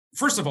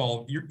first of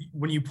all,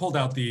 when you pulled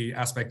out the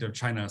aspect of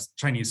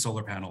Chinese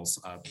solar panels,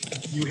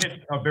 you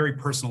hit a very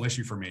personal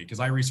issue for me because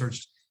I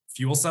researched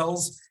fuel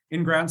cells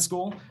in grad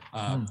school.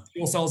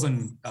 Fuel cells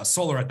and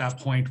solar at that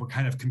point were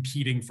kind of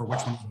competing for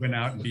which one would win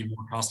out and be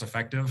more cost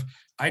effective.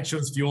 I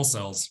chose fuel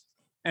cells.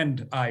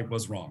 And I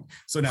was wrong.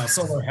 So now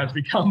solar has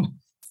become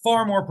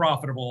far more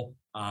profitable.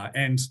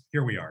 And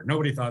here we are.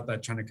 Nobody thought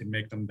that China could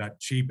make them that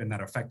cheap and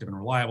that effective and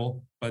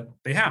reliable, but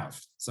they have.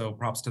 So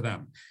props to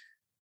them.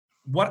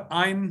 What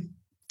I'm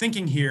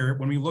thinking here,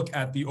 when we look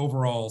at the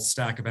overall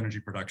stack of energy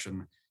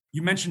production,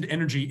 you mentioned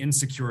energy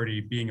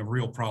insecurity being a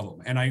real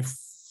problem. And I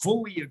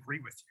fully agree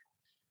with you.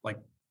 Like,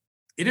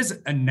 it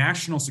is a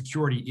national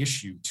security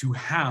issue to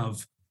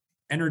have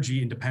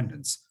energy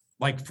independence.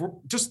 Like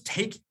just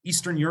take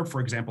Eastern Europe, for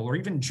example, or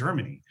even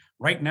Germany.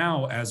 Right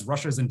now, as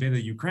Russia has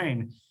invaded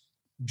Ukraine,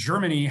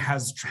 Germany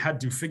has had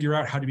to figure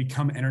out how to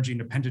become energy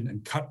independent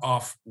and cut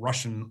off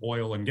Russian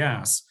oil and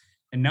gas.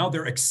 And now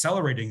they're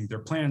accelerating their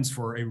plans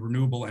for a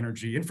renewable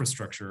energy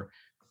infrastructure,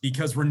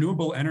 because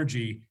renewable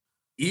energy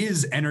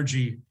is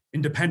energy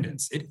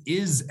independence. It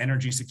is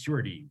energy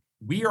security.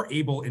 We are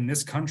able in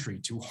this country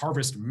to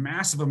harvest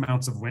massive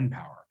amounts of wind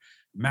power,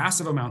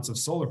 massive amounts of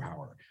solar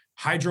power,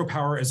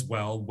 hydropower as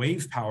well.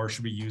 Wave power,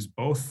 should we use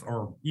both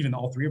or even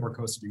all three of our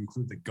coasts, if you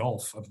include the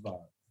Gulf of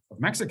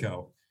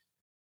Mexico.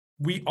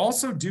 We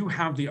also do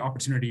have the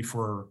opportunity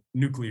for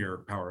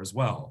nuclear power as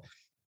well.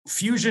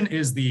 Fusion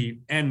is the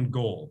end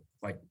goal.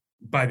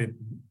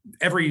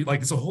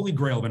 It's a holy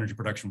grail of energy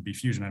production would be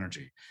fusion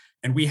energy.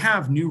 And we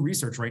have new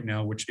research right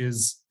now, which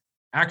is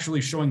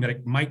actually showing that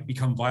it might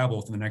become viable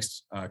within the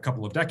next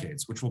couple of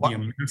decades, which will be a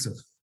massive.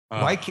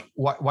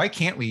 Why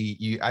can't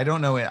we? I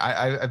don't know.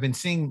 I've been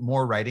seeing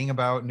more writing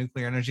about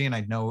nuclear energy, and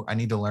I know I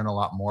need to learn a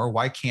lot more.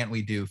 Why can't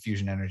we do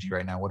fusion energy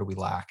right now? What do we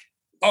lack?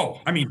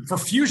 Oh, I mean, for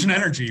fusion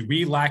energy,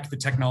 we lack the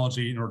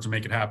technology in order to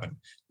make it happen.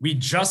 We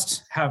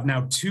just have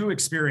now 2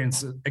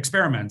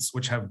 experiments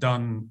which have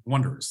done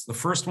wonders. The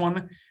first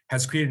one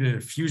has created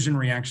a fusion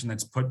reaction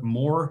that's put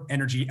more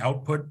energy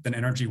output than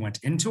energy went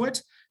into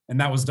it. And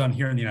that was done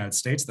here in the United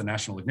States, the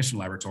National Ignition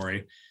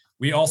Laboratory.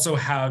 We also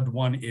had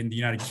one in the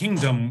United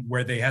Kingdom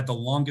where they had the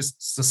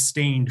longest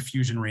sustained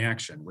fusion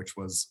reaction, which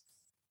was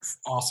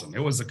awesome. It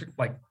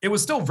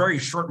was still a very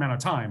short amount of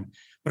time,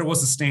 but it was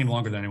sustained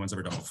longer than anyone's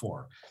ever done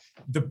before.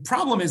 The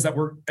problem is that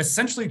we're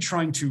essentially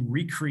trying to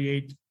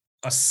recreate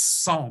a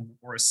sun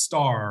or a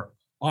star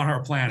on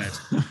our planet.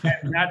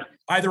 And that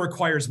either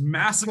requires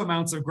massive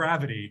amounts of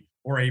gravity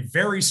or a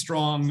very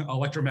strong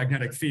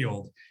electromagnetic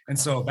field. And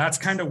so that's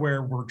kind of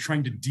where we're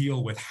trying to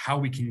deal with how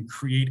we can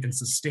create and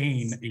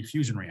sustain a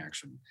fusion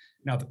reaction.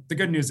 Now, the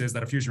good news is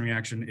that a fusion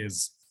reaction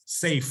is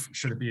safe.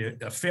 Should it be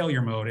a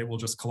failure mode, it will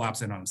just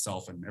collapse in on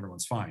itself and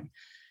everyone's fine.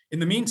 In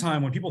the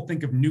meantime, when people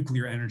think of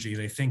nuclear energy,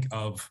 they think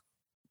of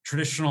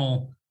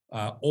traditional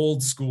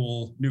old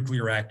school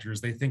nuclear reactors.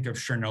 They think of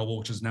Chernobyl,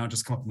 which has now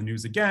just come up in the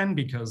news again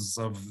because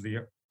of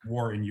the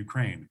war in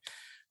Ukraine.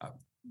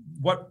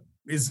 What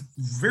is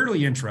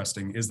really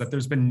interesting is that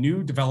there's been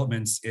new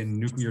developments in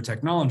nuclear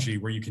technology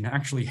where you can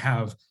actually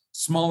have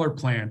smaller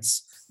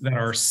plants that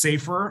are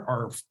safer,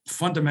 are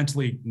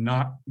fundamentally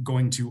not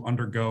going to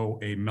undergo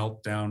a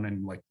meltdown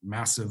and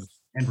massive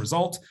end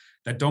result,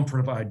 that don't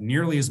provide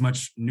nearly as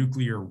much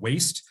nuclear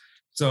waste.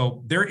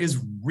 So there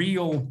is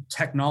real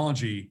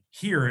technology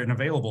here and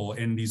available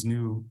in these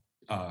new,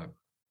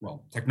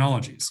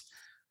 technologies.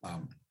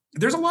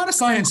 There's a lot of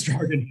science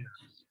jargon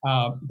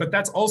here, but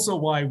that's also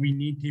why we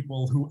need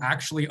people who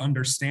actually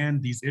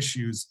understand these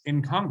issues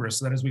in Congress,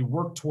 so that as we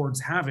work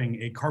towards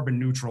having a carbon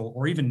neutral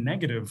or even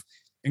negative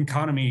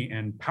economy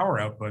and power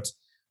output,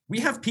 we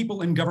have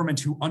people in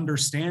government who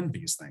understand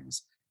these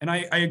things. And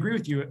I agree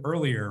with you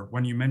earlier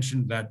when you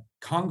mentioned that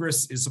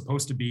Congress is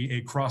supposed to be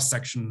a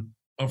cross-section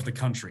of the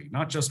country,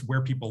 not just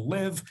where people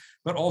live,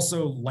 but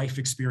also life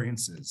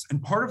experiences.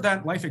 And part of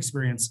that life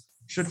experience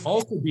should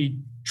also be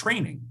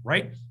training,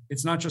 right?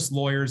 It's not just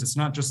lawyers, it's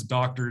not just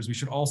doctors. We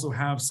should also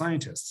have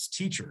scientists,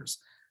 teachers,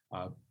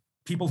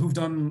 people who've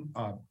done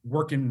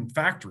work in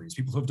factories,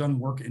 people who've done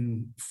work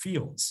in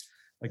fields.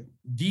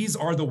 These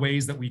are the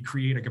ways that we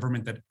create a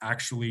government that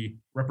actually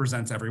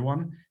represents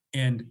everyone.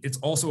 And it's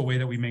also a way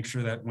that we make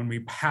sure that when we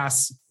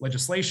pass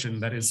legislation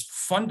that is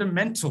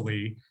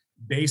fundamentally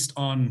based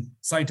on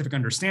scientific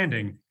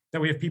understanding, that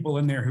we have people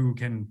in there who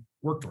can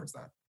work towards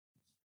that.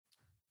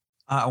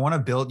 I want to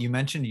build, you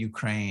mentioned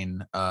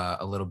Ukraine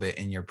a little bit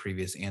in your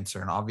previous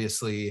answer, and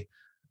obviously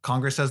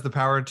Congress has the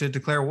power to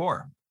declare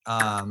war.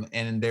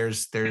 And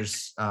there's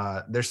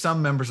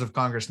some members of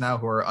Congress now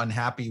who are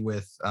unhappy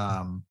with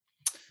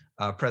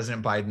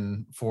President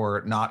Biden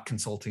for not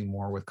consulting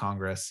more with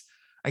Congress.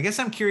 I guess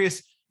I'm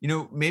curious,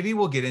 maybe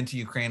we'll get into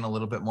Ukraine a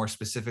little bit more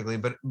specifically,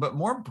 but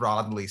more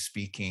broadly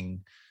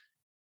speaking,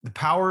 the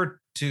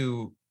power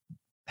to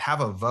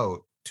have a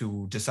vote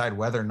to decide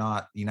whether or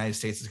not the United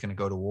States is going to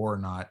go to war or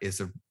not is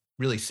a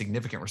really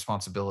significant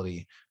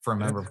responsibility for a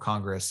member of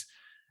Congress.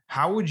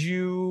 How would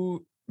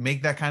you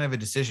make that kind of a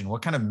decision?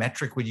 What kind of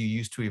metric would you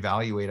use to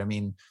evaluate? I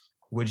mean,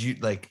 would you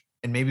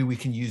and maybe we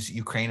can use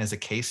Ukraine as a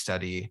case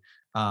study.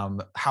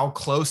 How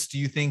close do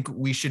you think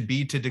we should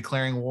be to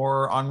declaring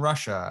war on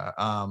Russia?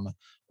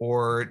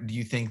 Or do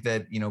you think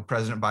that,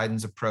 President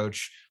Biden's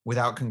approach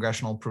without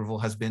congressional approval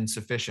has been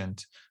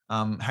sufficient?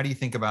 How do you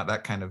think about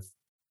that kind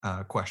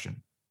of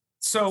question?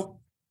 So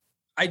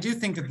I do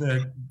think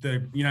that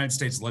the United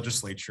States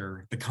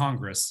legislature, the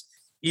Congress,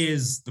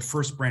 is the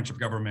first branch of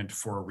government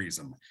for a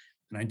reason.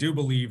 And I do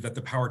believe that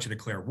the power to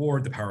declare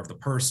war, the power of the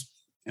purse,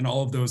 and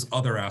all of those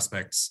other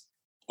aspects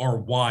are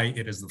why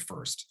it is the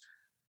first.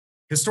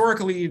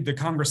 historically, the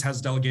Congress has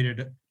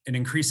delegated an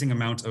increasing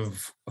amount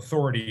of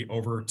authority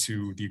over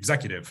to the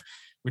executive,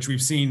 which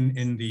we've seen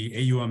in the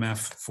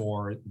AUMF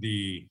for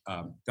the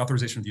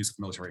authorization of the use of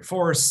military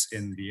force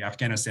in the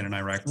Afghanistan and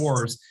Iraq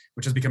wars,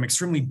 which has become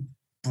extremely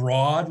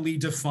broadly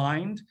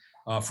defined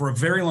for a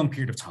very long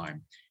period of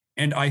time.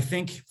 And I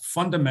think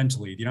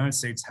fundamentally, the United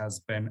States has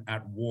been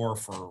at war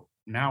for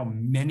now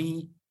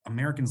many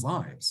Americans'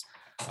 lives.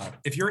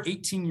 If you're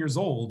 18 years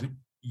old,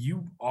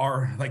 you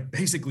are like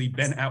basically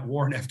been at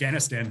war in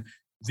Afghanistan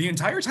the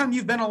entire time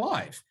you've been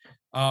alive.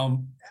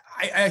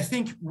 I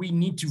think we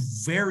need to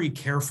very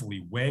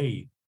carefully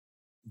weigh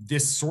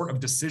this sort of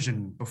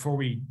decision before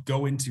we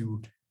go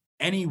into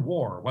any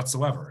war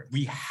whatsoever.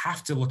 We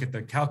have to look at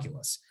the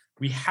calculus.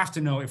 We have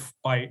to know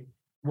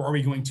are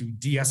we going to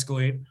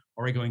de-escalate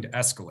or are we going to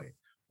escalate?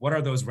 What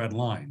are those red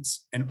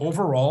lines? And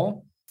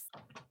overall,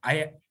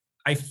 I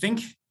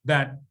think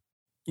that,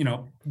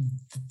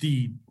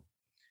 the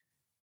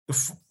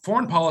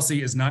foreign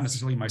policy is not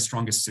necessarily my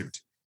strongest suit.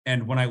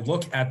 And when I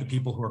look at the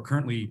people who are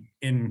currently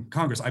in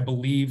Congress, I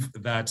believe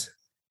that,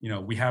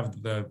 we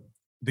have the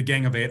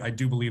Gang of Eight. I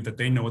do believe that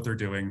they know what they're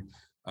doing.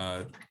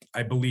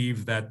 I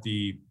believe that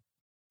the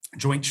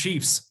Joint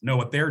Chiefs know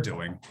what they're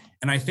doing.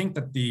 And I think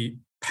that the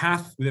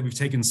path that we've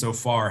taken so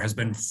far has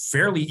been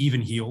fairly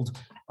even-keeled,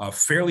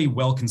 fairly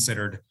well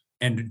considered,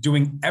 and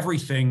doing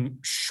everything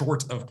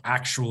short of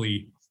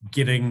actually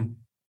getting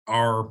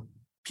our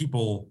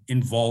people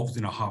involved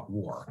in a hot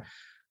war.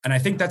 And I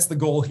think that's the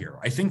goal here.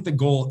 I think the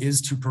goal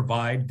is to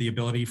provide the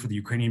ability for the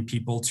Ukrainian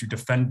people to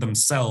defend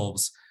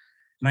themselves.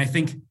 And I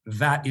think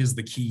that is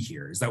the key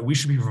here, is that we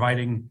should be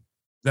providing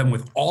them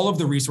with all of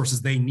the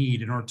resources they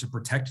need in order to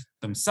protect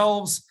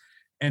themselves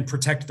and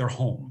protect their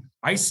home.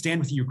 I stand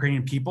with the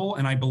Ukrainian people,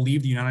 and I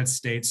believe the United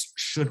States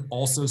should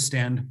also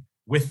stand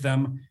with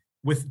them,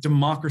 with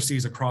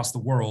democracies across the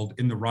world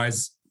in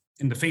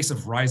the face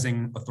of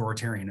rising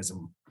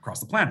authoritarianism across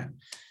the planet.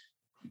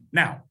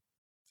 Now,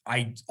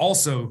 I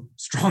also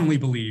strongly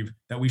believe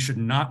that we should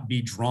not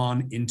be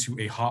drawn into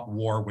a hot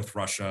war with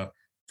Russia,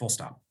 full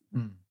stop.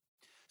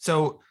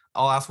 So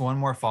I'll ask one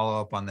more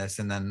follow-up on this,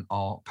 and then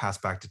I'll pass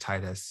back to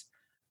Titus.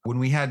 When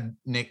we had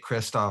Nick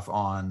Kristof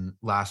on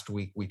last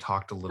week, we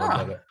talked a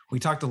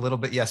little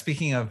bit. Yeah,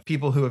 speaking of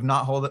people who have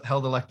not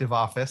held elective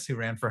office, who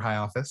ran for high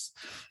office,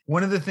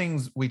 one of the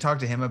things we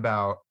talked to him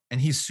about,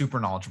 and he's super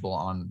knowledgeable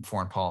on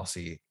foreign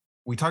policy,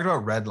 we talked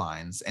about red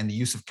lines and the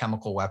use of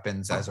chemical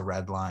weapons as a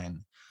red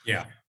line.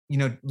 Yeah.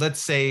 Let's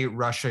say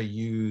Russia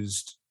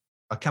used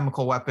a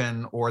chemical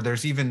weapon, or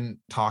there's even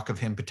talk of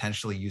him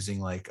potentially using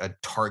like a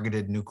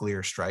targeted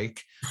nuclear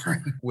strike,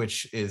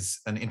 which is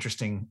an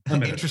interesting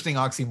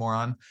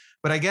oxymoron.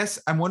 But I guess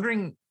I'm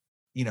wondering,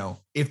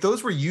 if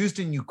those were used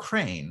in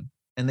Ukraine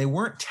and they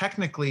weren't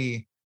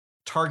technically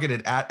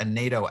targeted at a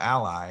NATO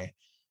ally,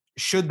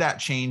 should that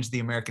change the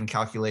American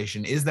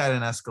calculation? Is that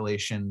an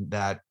escalation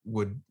that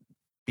would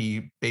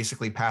be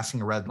basically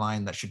passing a red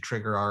line that should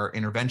trigger our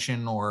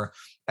intervention or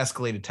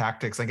escalated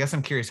tactics? I guess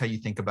I'm curious how you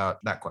think about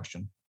that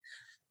question.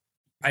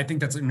 I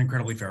think that's an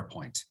incredibly fair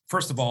point.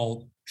 First of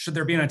all, should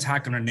there be an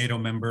attack on a NATO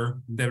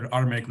member, they would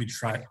automatically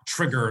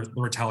trigger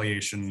the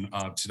retaliation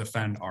to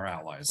defend our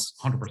allies,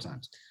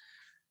 100%.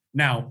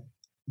 Now,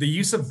 the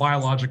use of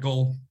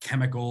biological,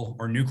 chemical,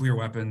 or nuclear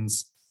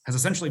weapons has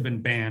essentially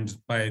been banned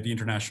by the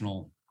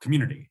international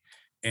community.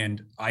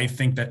 And I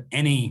think that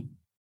any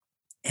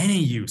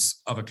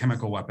use of a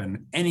chemical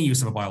weapon, any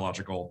use of a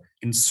biological,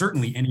 and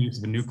certainly any use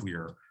of a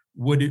nuclear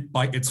would,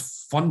 by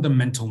its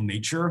fundamental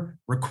nature,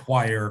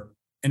 require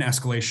an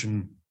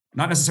escalation,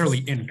 not necessarily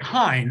in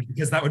kind,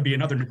 because that would be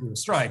another nuclear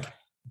strike,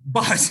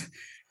 but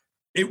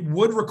it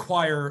would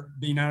require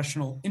the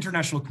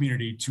international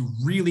community to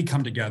really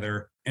come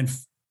together and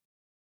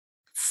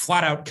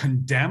flat out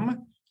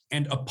condemn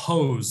and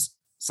oppose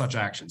such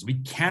actions. We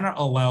cannot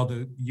allow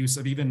the use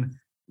of even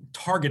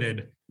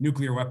targeted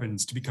nuclear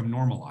weapons to become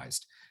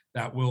normalized.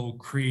 That will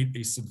create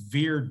a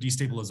severe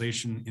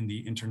destabilization in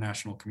the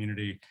international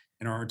community,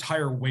 and our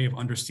entire way of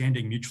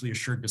understanding mutually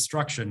assured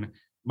destruction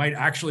might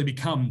actually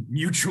become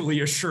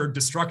mutually assured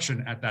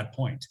destruction at that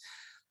point.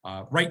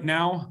 Right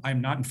now, I'm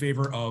not in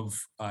favor of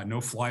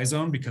no-fly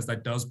zone, because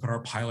that does put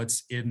our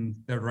pilots in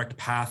the direct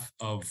path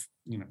of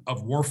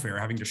warfare,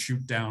 having to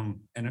shoot down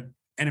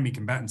enemy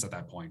combatants at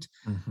that point.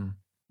 Mm-hmm.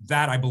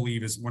 That, I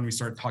believe, is when we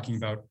start talking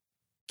about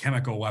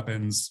chemical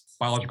weapons,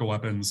 biological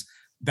weapons,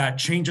 that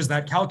changes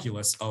that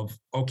calculus of,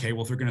 okay,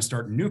 well, if they're going to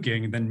start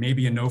nuking, then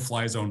maybe a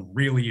no-fly zone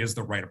really is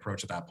the right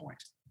approach at that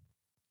point.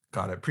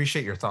 Got it.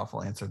 Appreciate your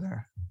thoughtful answer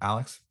there.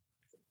 Alex?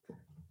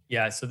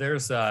 Yeah, so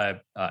there's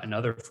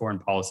another foreign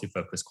policy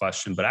focused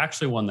question, but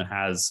actually one that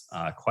has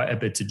quite a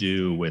bit to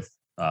do with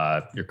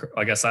I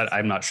guess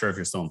I'm not sure if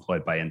you're still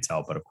employed by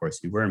Intel, but of course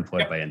you were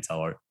employed by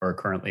Intel or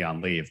currently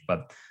on leave.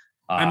 But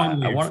I'm on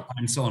leave.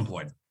 I'm still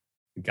employed.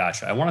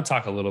 Gotcha. I want to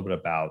talk a little bit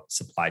about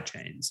supply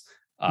chains.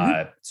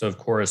 So of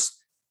course,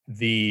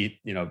 the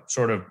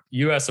sort of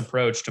U.S.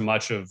 approach to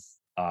much of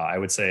I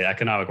would say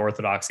economic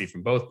orthodoxy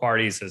from both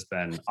parties has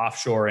been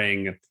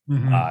offshoring,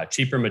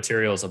 cheaper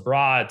materials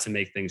abroad to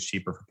make things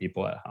cheaper for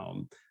people at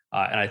home.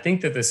 And I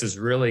think that this has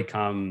really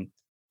come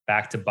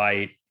back to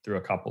bite through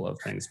a couple of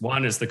things.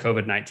 One is the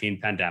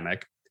COVID-19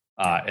 pandemic.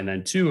 And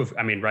then two,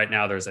 right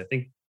now there's, I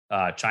think,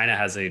 China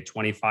has a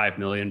 25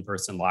 million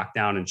person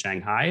lockdown in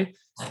Shanghai.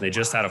 They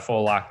just had a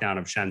full lockdown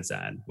of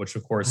Shenzhen, which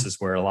of course is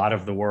where a lot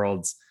of the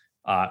world's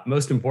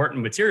most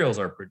important materials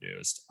are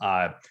produced.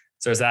 So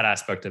there's that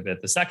aspect of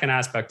it. The second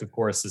aspect, of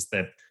course, is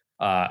that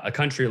a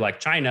country like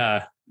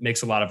China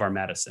makes a lot of our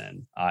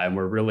medicine. And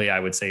we're really, I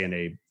would say,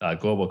 in a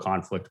global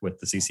conflict with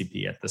the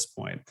CCP at this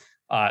point.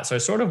 So I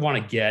sort of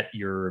want to get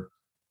your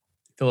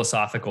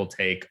philosophical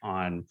take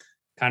on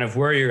kind of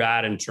where you're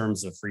at in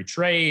terms of free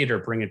trade, or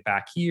bring it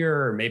back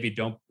here, or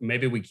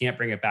maybe we can't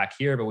bring it back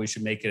here, but we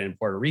should make it in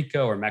Puerto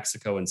Rico or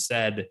Mexico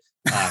instead.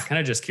 Kind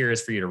of just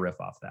curious for you to riff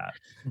off that.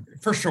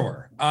 For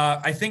sure.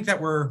 I think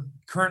that we're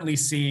currently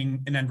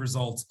seeing an end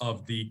result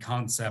of the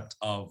concept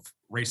of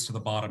race to the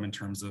bottom in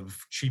terms of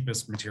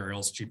cheapest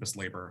materials, cheapest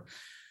labor.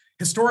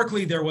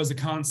 Historically, there was a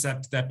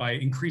concept that by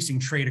increasing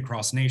trade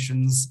across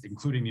nations,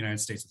 including the United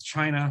States with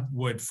China,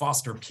 would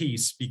foster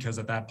peace, because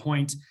at that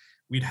point,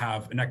 we'd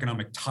have an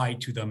economic tie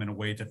to them in a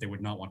way that they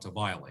would not want to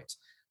violate.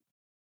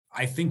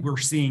 I think we're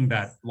seeing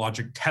that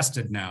logic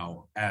tested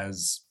now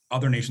as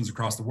other nations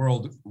across the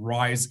world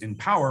rise in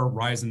power,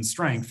 rise in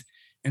strength,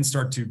 and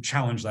start to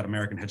challenge that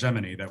American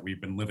hegemony that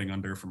we've been living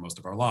under for most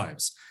of our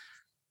lives.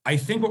 I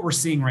think what we're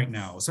seeing right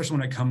now, especially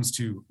when it comes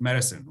to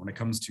medicine, when it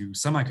comes to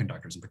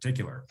semiconductors in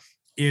particular,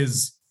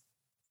 is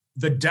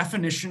the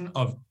definition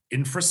of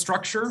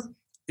infrastructure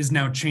is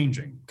now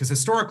changing. Because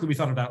historically we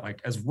thought of that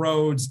like as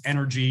roads,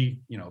 energy,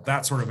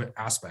 that sort of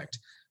aspect.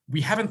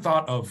 We haven't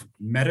thought of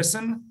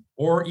medicine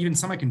or even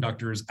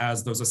semiconductors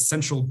as those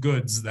essential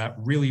goods that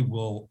really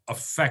will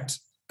affect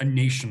a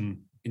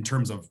nation in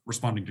terms of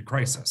responding to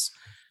crisis.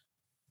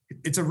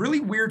 It's a really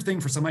weird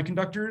thing for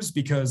semiconductors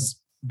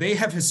because they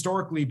have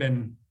historically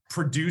been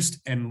produced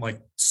and like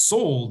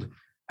sold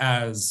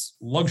as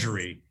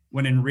luxury,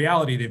 when in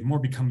reality, they've more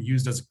become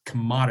used as a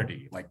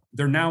commodity. Like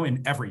they're now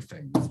in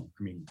everything.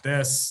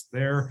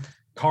 Their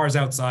cars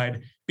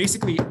outside,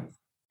 basically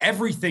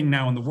everything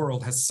now in the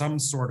world has some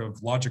sort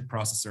of logic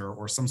processor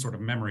or some sort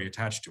of memory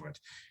attached to it.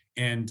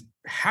 And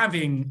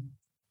having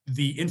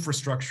the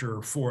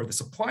infrastructure for the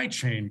supply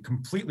chain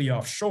completely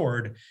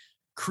offshored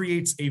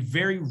creates a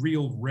very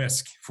real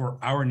risk for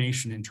our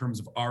nation in terms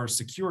of our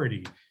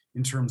security,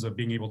 in terms of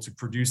being able to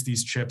produce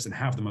these chips and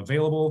have them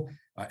available,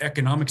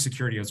 economic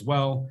security as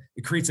well.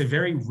 It creates a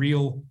very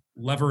real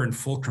lever and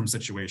fulcrum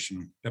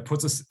situation that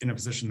puts us in a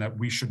position that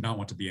we should not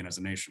want to be in as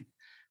a nation.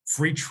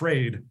 Free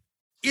trade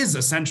is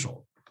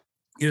essential.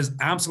 It is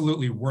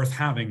absolutely worth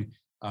having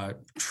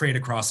trade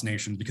across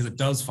nations because it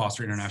does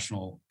foster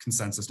international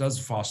consensus, does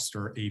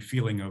foster a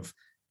feeling of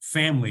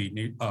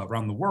family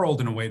around the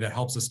world in a way that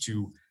helps us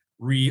to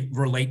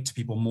relate to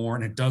people more,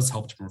 and it does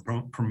help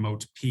to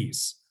promote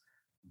peace.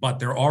 But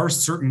there are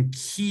certain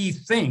key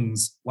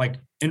things like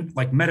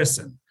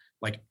medicine,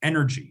 like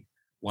energy,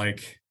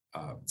 like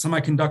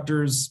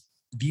semiconductors.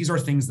 These are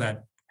things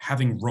that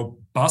having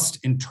robust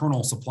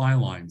internal supply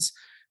lines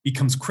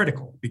becomes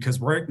critical,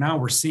 because right now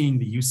we're seeing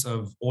the use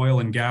of oil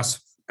and gas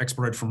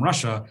exported from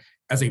Russia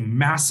as a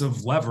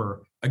massive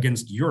lever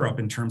against Europe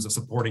in terms of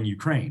supporting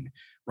Ukraine.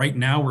 Right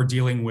now, we're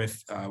dealing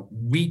with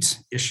wheat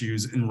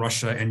issues in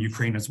Russia and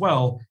Ukraine as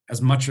well,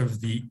 as much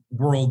of the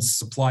world's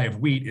supply of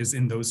wheat is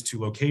in those two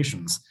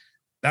locations.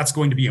 That's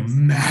going to be a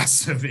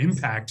massive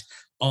impact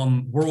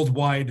on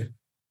worldwide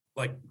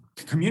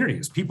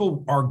communities.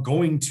 People are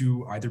going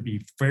to either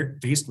be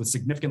faced with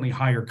significantly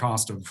higher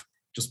cost of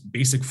just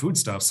basic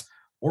foodstuffs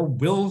or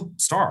will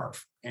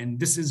starve. And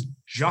this is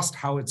just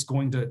how it's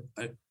going to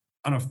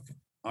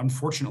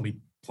unfortunately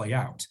play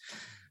out.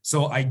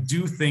 So I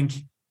do think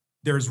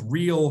there's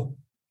real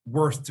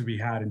worth to be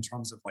had in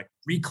terms of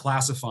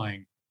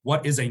reclassifying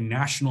what is a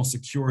national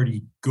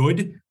security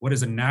good, what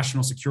is a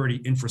national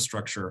security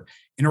infrastructure,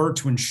 in order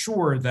to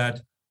ensure that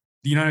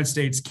the United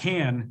States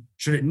can,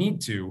 should it need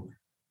to,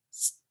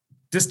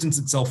 distance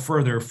itself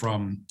further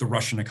from the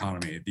Russian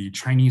economy, the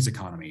Chinese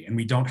economy, and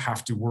we don't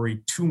have to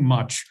worry too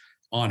much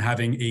on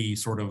having a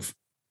sort of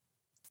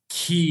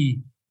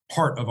key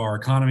part of our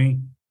economy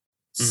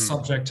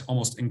subject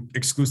almost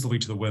exclusively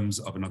to the whims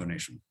of another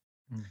nation.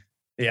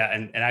 Yeah,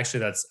 and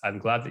actually I'm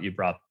glad that you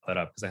brought that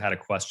up, because I had a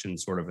question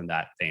sort of in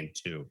that vein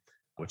too,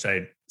 which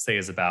I say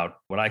is about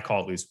what I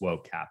call at least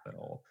woke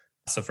capital.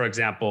 So for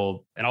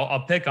example, and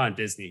I'll pick on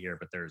Disney here,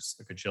 but there's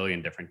a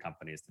gajillion different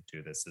companies that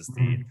do this, is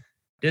the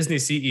Disney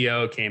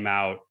CEO came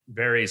out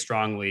very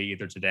strongly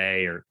either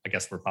today, or I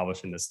guess we're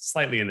publishing this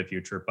slightly in the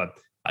future, but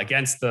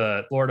against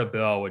the Florida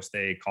bill, which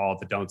they call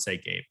the Don't Say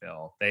Gay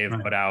bill. They've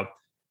put out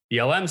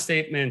BLM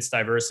statements,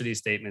 diversity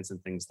statements,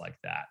 and things like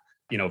that.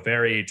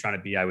 Very trying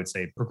to be, I would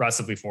say,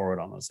 progressively forward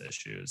on those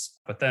issues.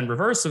 But then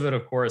reverse of it,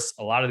 of course,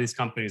 a lot of these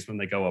companies, when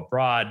they go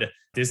abroad,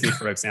 Disney,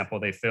 for example,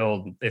 they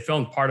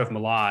filmed part of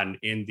Mulan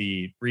in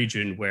the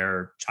region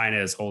where China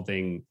is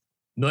holding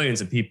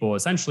millions of people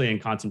essentially in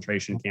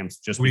concentration camps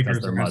just because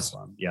they're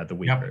Muslim. Yeah, the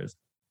Uyghurs. Yep.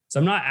 So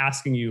I'm not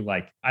asking you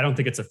like, I don't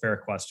think it's a fair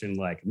question.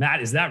 Like,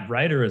 Matt, is that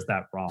right or is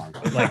that wrong?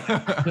 But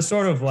like, just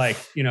sort of like,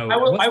 you know, I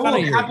will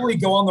happily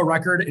go on the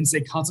record and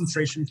say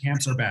concentration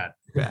camps are bad.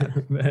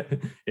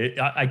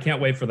 I can't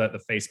wait for the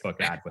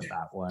Facebook ad with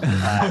that one.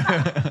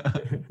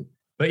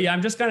 But yeah,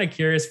 I'm just kind of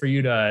curious for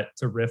you to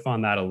riff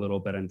on that a little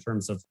bit in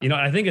terms of, you know,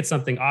 I think it's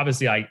something,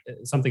 obviously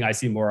something I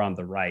see more on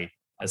the right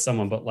as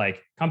someone, but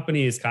like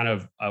companies kind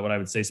of what I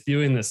would say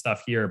spewing this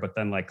stuff here, but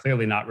then like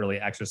clearly not really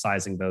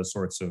exercising those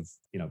sorts of,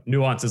 you know,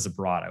 nuances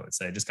abroad, I would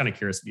say. Just kind of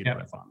curious if you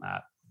riff on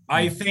that.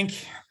 I think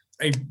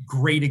a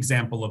great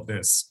example of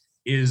this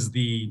is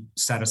the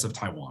status of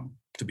Taiwan,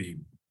 to be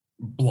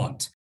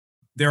blunt.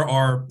 There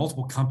are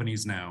multiple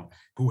companies now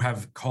who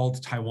have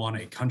called Taiwan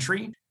a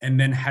country and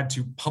then had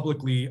to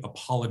publicly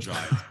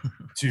apologize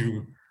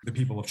to the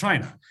people of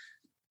China.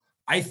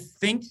 I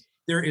think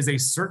there is a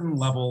certain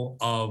level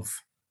of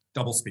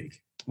doublespeak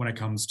when it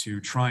comes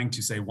to trying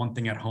to say one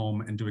thing at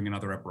home and doing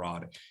another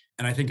abroad.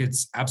 And I think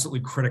it's absolutely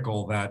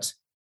critical that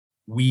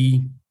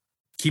we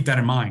keep that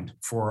in mind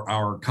for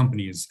our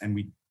companies and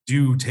we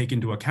do take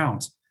into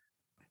account.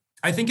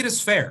 I think it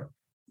is fair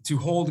to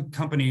hold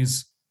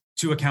companies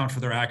to account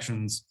for their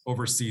actions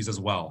overseas as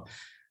well.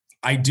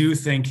 I do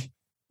think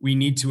we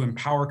need to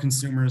empower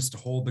consumers to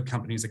hold the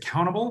companies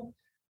accountable.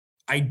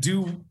 I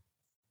do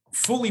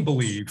fully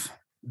believe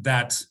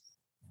that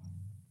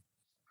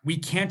we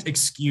can't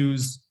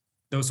excuse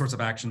those sorts of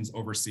actions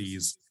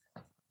overseas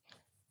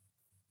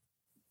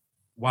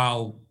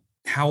while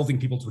holding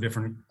people to a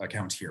different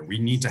account here. We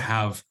need to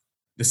have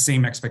the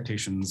same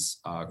expectations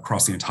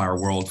across the entire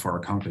world for our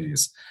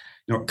companies.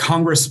 You know,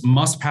 Congress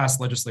must pass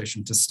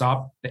legislation to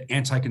stop the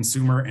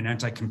anti-consumer and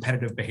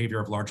anti-competitive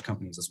behavior of large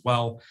companies as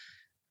well.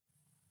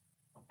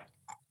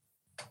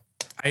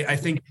 I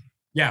think,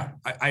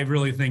 I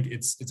really think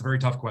it's a very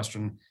tough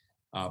question,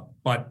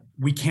 but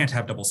we can't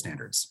have double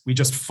standards. We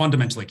just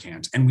fundamentally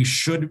can't. And we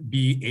should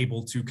be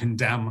able to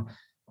condemn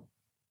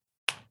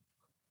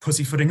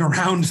pussyfooting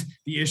around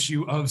the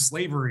issue of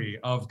slavery,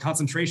 of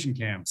concentration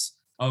camps,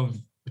 of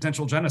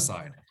potential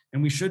genocide.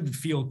 And we should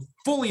feel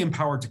fully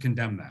empowered to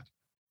condemn that.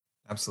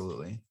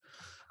 Absolutely.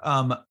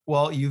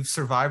 Well, you've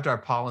survived our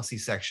policy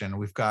section.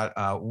 We've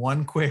got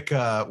one quick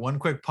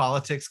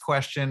politics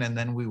question, and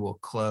then we will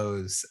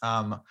close.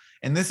 And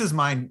this is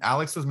mine.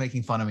 Alex was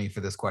making fun of me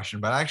for this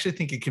question, but I actually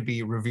think it could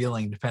be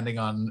revealing depending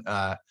on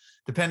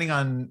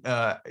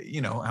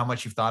you know, how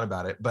much you've thought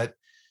about it. But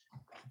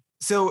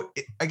so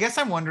I guess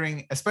I'm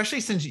wondering, especially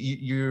since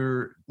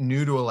you're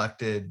new to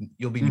elected,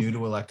 you'll be new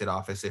to elected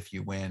office if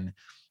you win.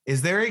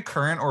 Is there a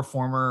current or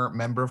former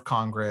member of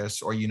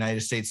Congress or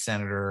United States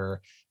senator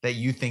that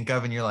you think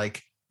of and you're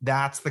like,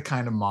 that's the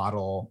kind of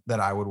model that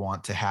I would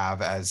want to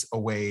have as a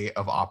way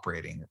of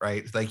operating,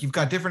 right? Like you've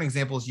got different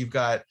examples. You've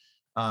got,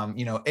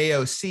 you know,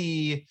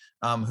 AOC,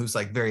 who's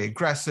like very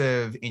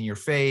aggressive, in your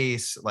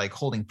face, like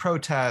holding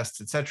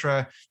protests,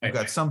 etc. You've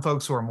got some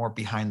folks who are more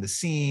behind the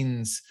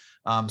scenes,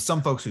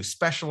 some folks who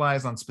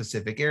specialize on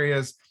specific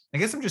areas. I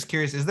guess I'm just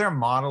curious, is there a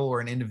model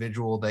or an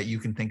individual that you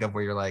can think of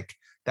where you're like,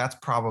 that's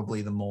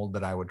probably the mold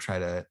that I would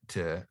try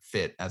to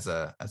fit as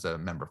a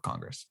member of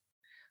Congress?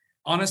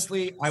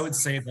 Honestly, I would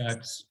say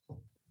that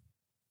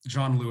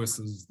John Lewis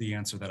is the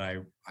answer that I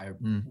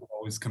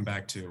always come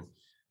back to.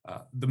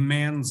 The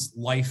man's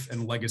life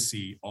and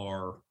legacy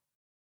are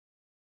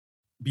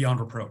beyond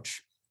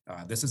reproach.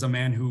 This is a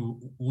man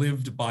who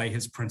lived by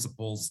his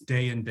principles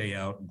day in, day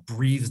out,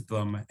 breathed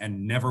them,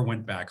 and never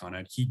went back on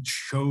it. He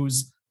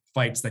chose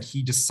fights that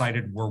he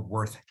decided were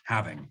worth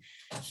having.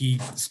 He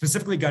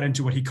specifically got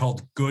into what he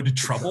called good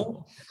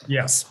trouble.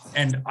 Yes.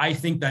 And I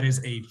think that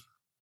is a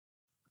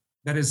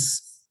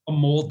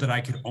mold that I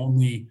could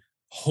only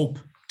hope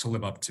to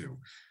live up to.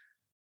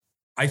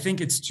 I think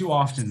it's too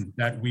often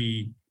that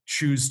we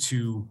choose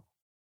to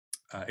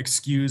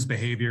excuse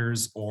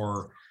behaviors,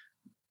 or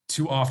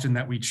too often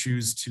that we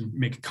choose to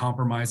make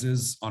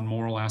compromises on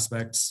moral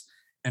aspects.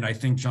 And I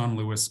think John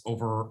Lewis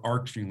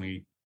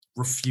overarchingly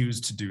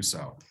refused to do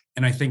so.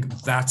 And I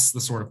think that's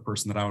the sort of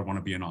person that I would want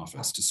to be in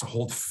office, to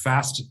hold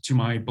fast to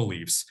my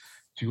beliefs,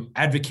 to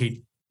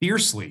advocate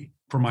fiercely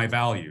for my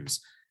values,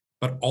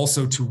 but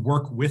also to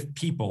work with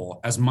people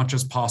as much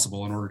as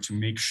possible in order to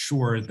make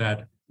sure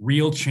that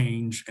real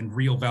change and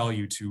real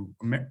value to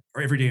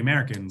everyday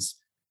Americans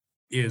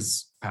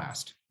is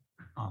passed.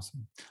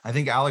 Awesome. I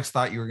think Alex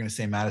thought you were going to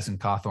say Madison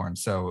Cawthorn.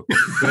 So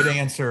good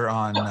answer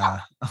on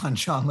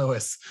John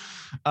Lewis.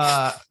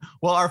 Well,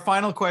 our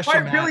final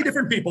question. Fairly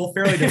different people.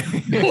 Fairly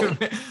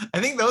different. I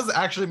think those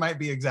actually might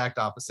be exact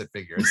opposite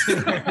figures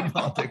in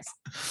politics.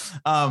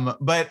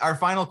 But our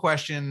final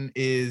question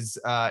is,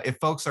 if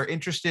folks are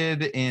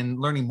interested in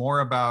learning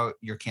more about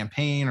your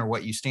campaign or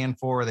what you stand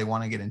for, they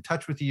want to get in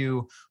touch with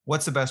you,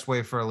 what's the best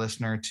way for a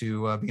listener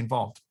to be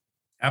involved?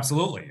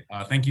 Absolutely.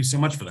 Thank you so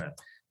much for that.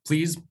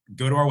 Please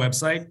go to our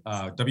website,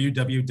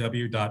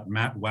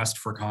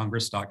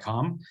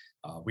 www.mattwestforcongress.com.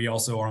 We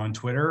also are on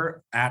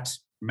Twitter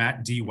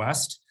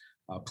 @MattDWest.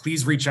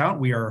 Please reach out.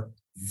 We are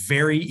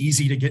very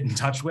easy to get in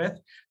touch with.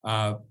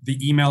 The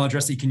email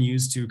address that you can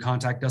use to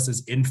contact us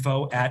is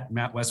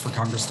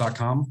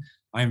info@mattwestforcongress.com.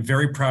 I am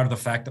very proud of the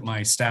fact that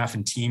my staff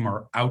and team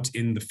are out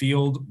in the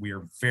field. We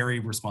are very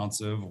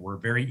responsive. We're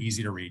very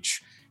easy to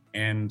reach.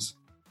 And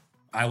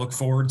I look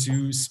forward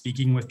to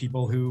speaking with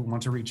people who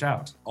want to reach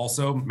out.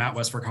 Also, Matt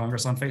West for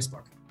Congress on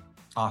Facebook.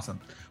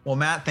 Awesome. Well,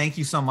 Matt, thank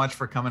you so much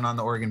for coming on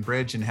the Oregon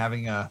Bridge and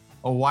having a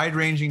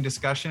wide-ranging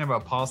discussion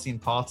about policy and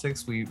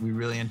politics. We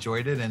really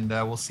enjoyed it, and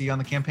we'll see you on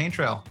the campaign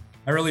trail.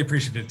 I really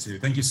appreciate it too.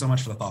 Thank you so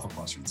much for the thoughtful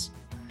questions.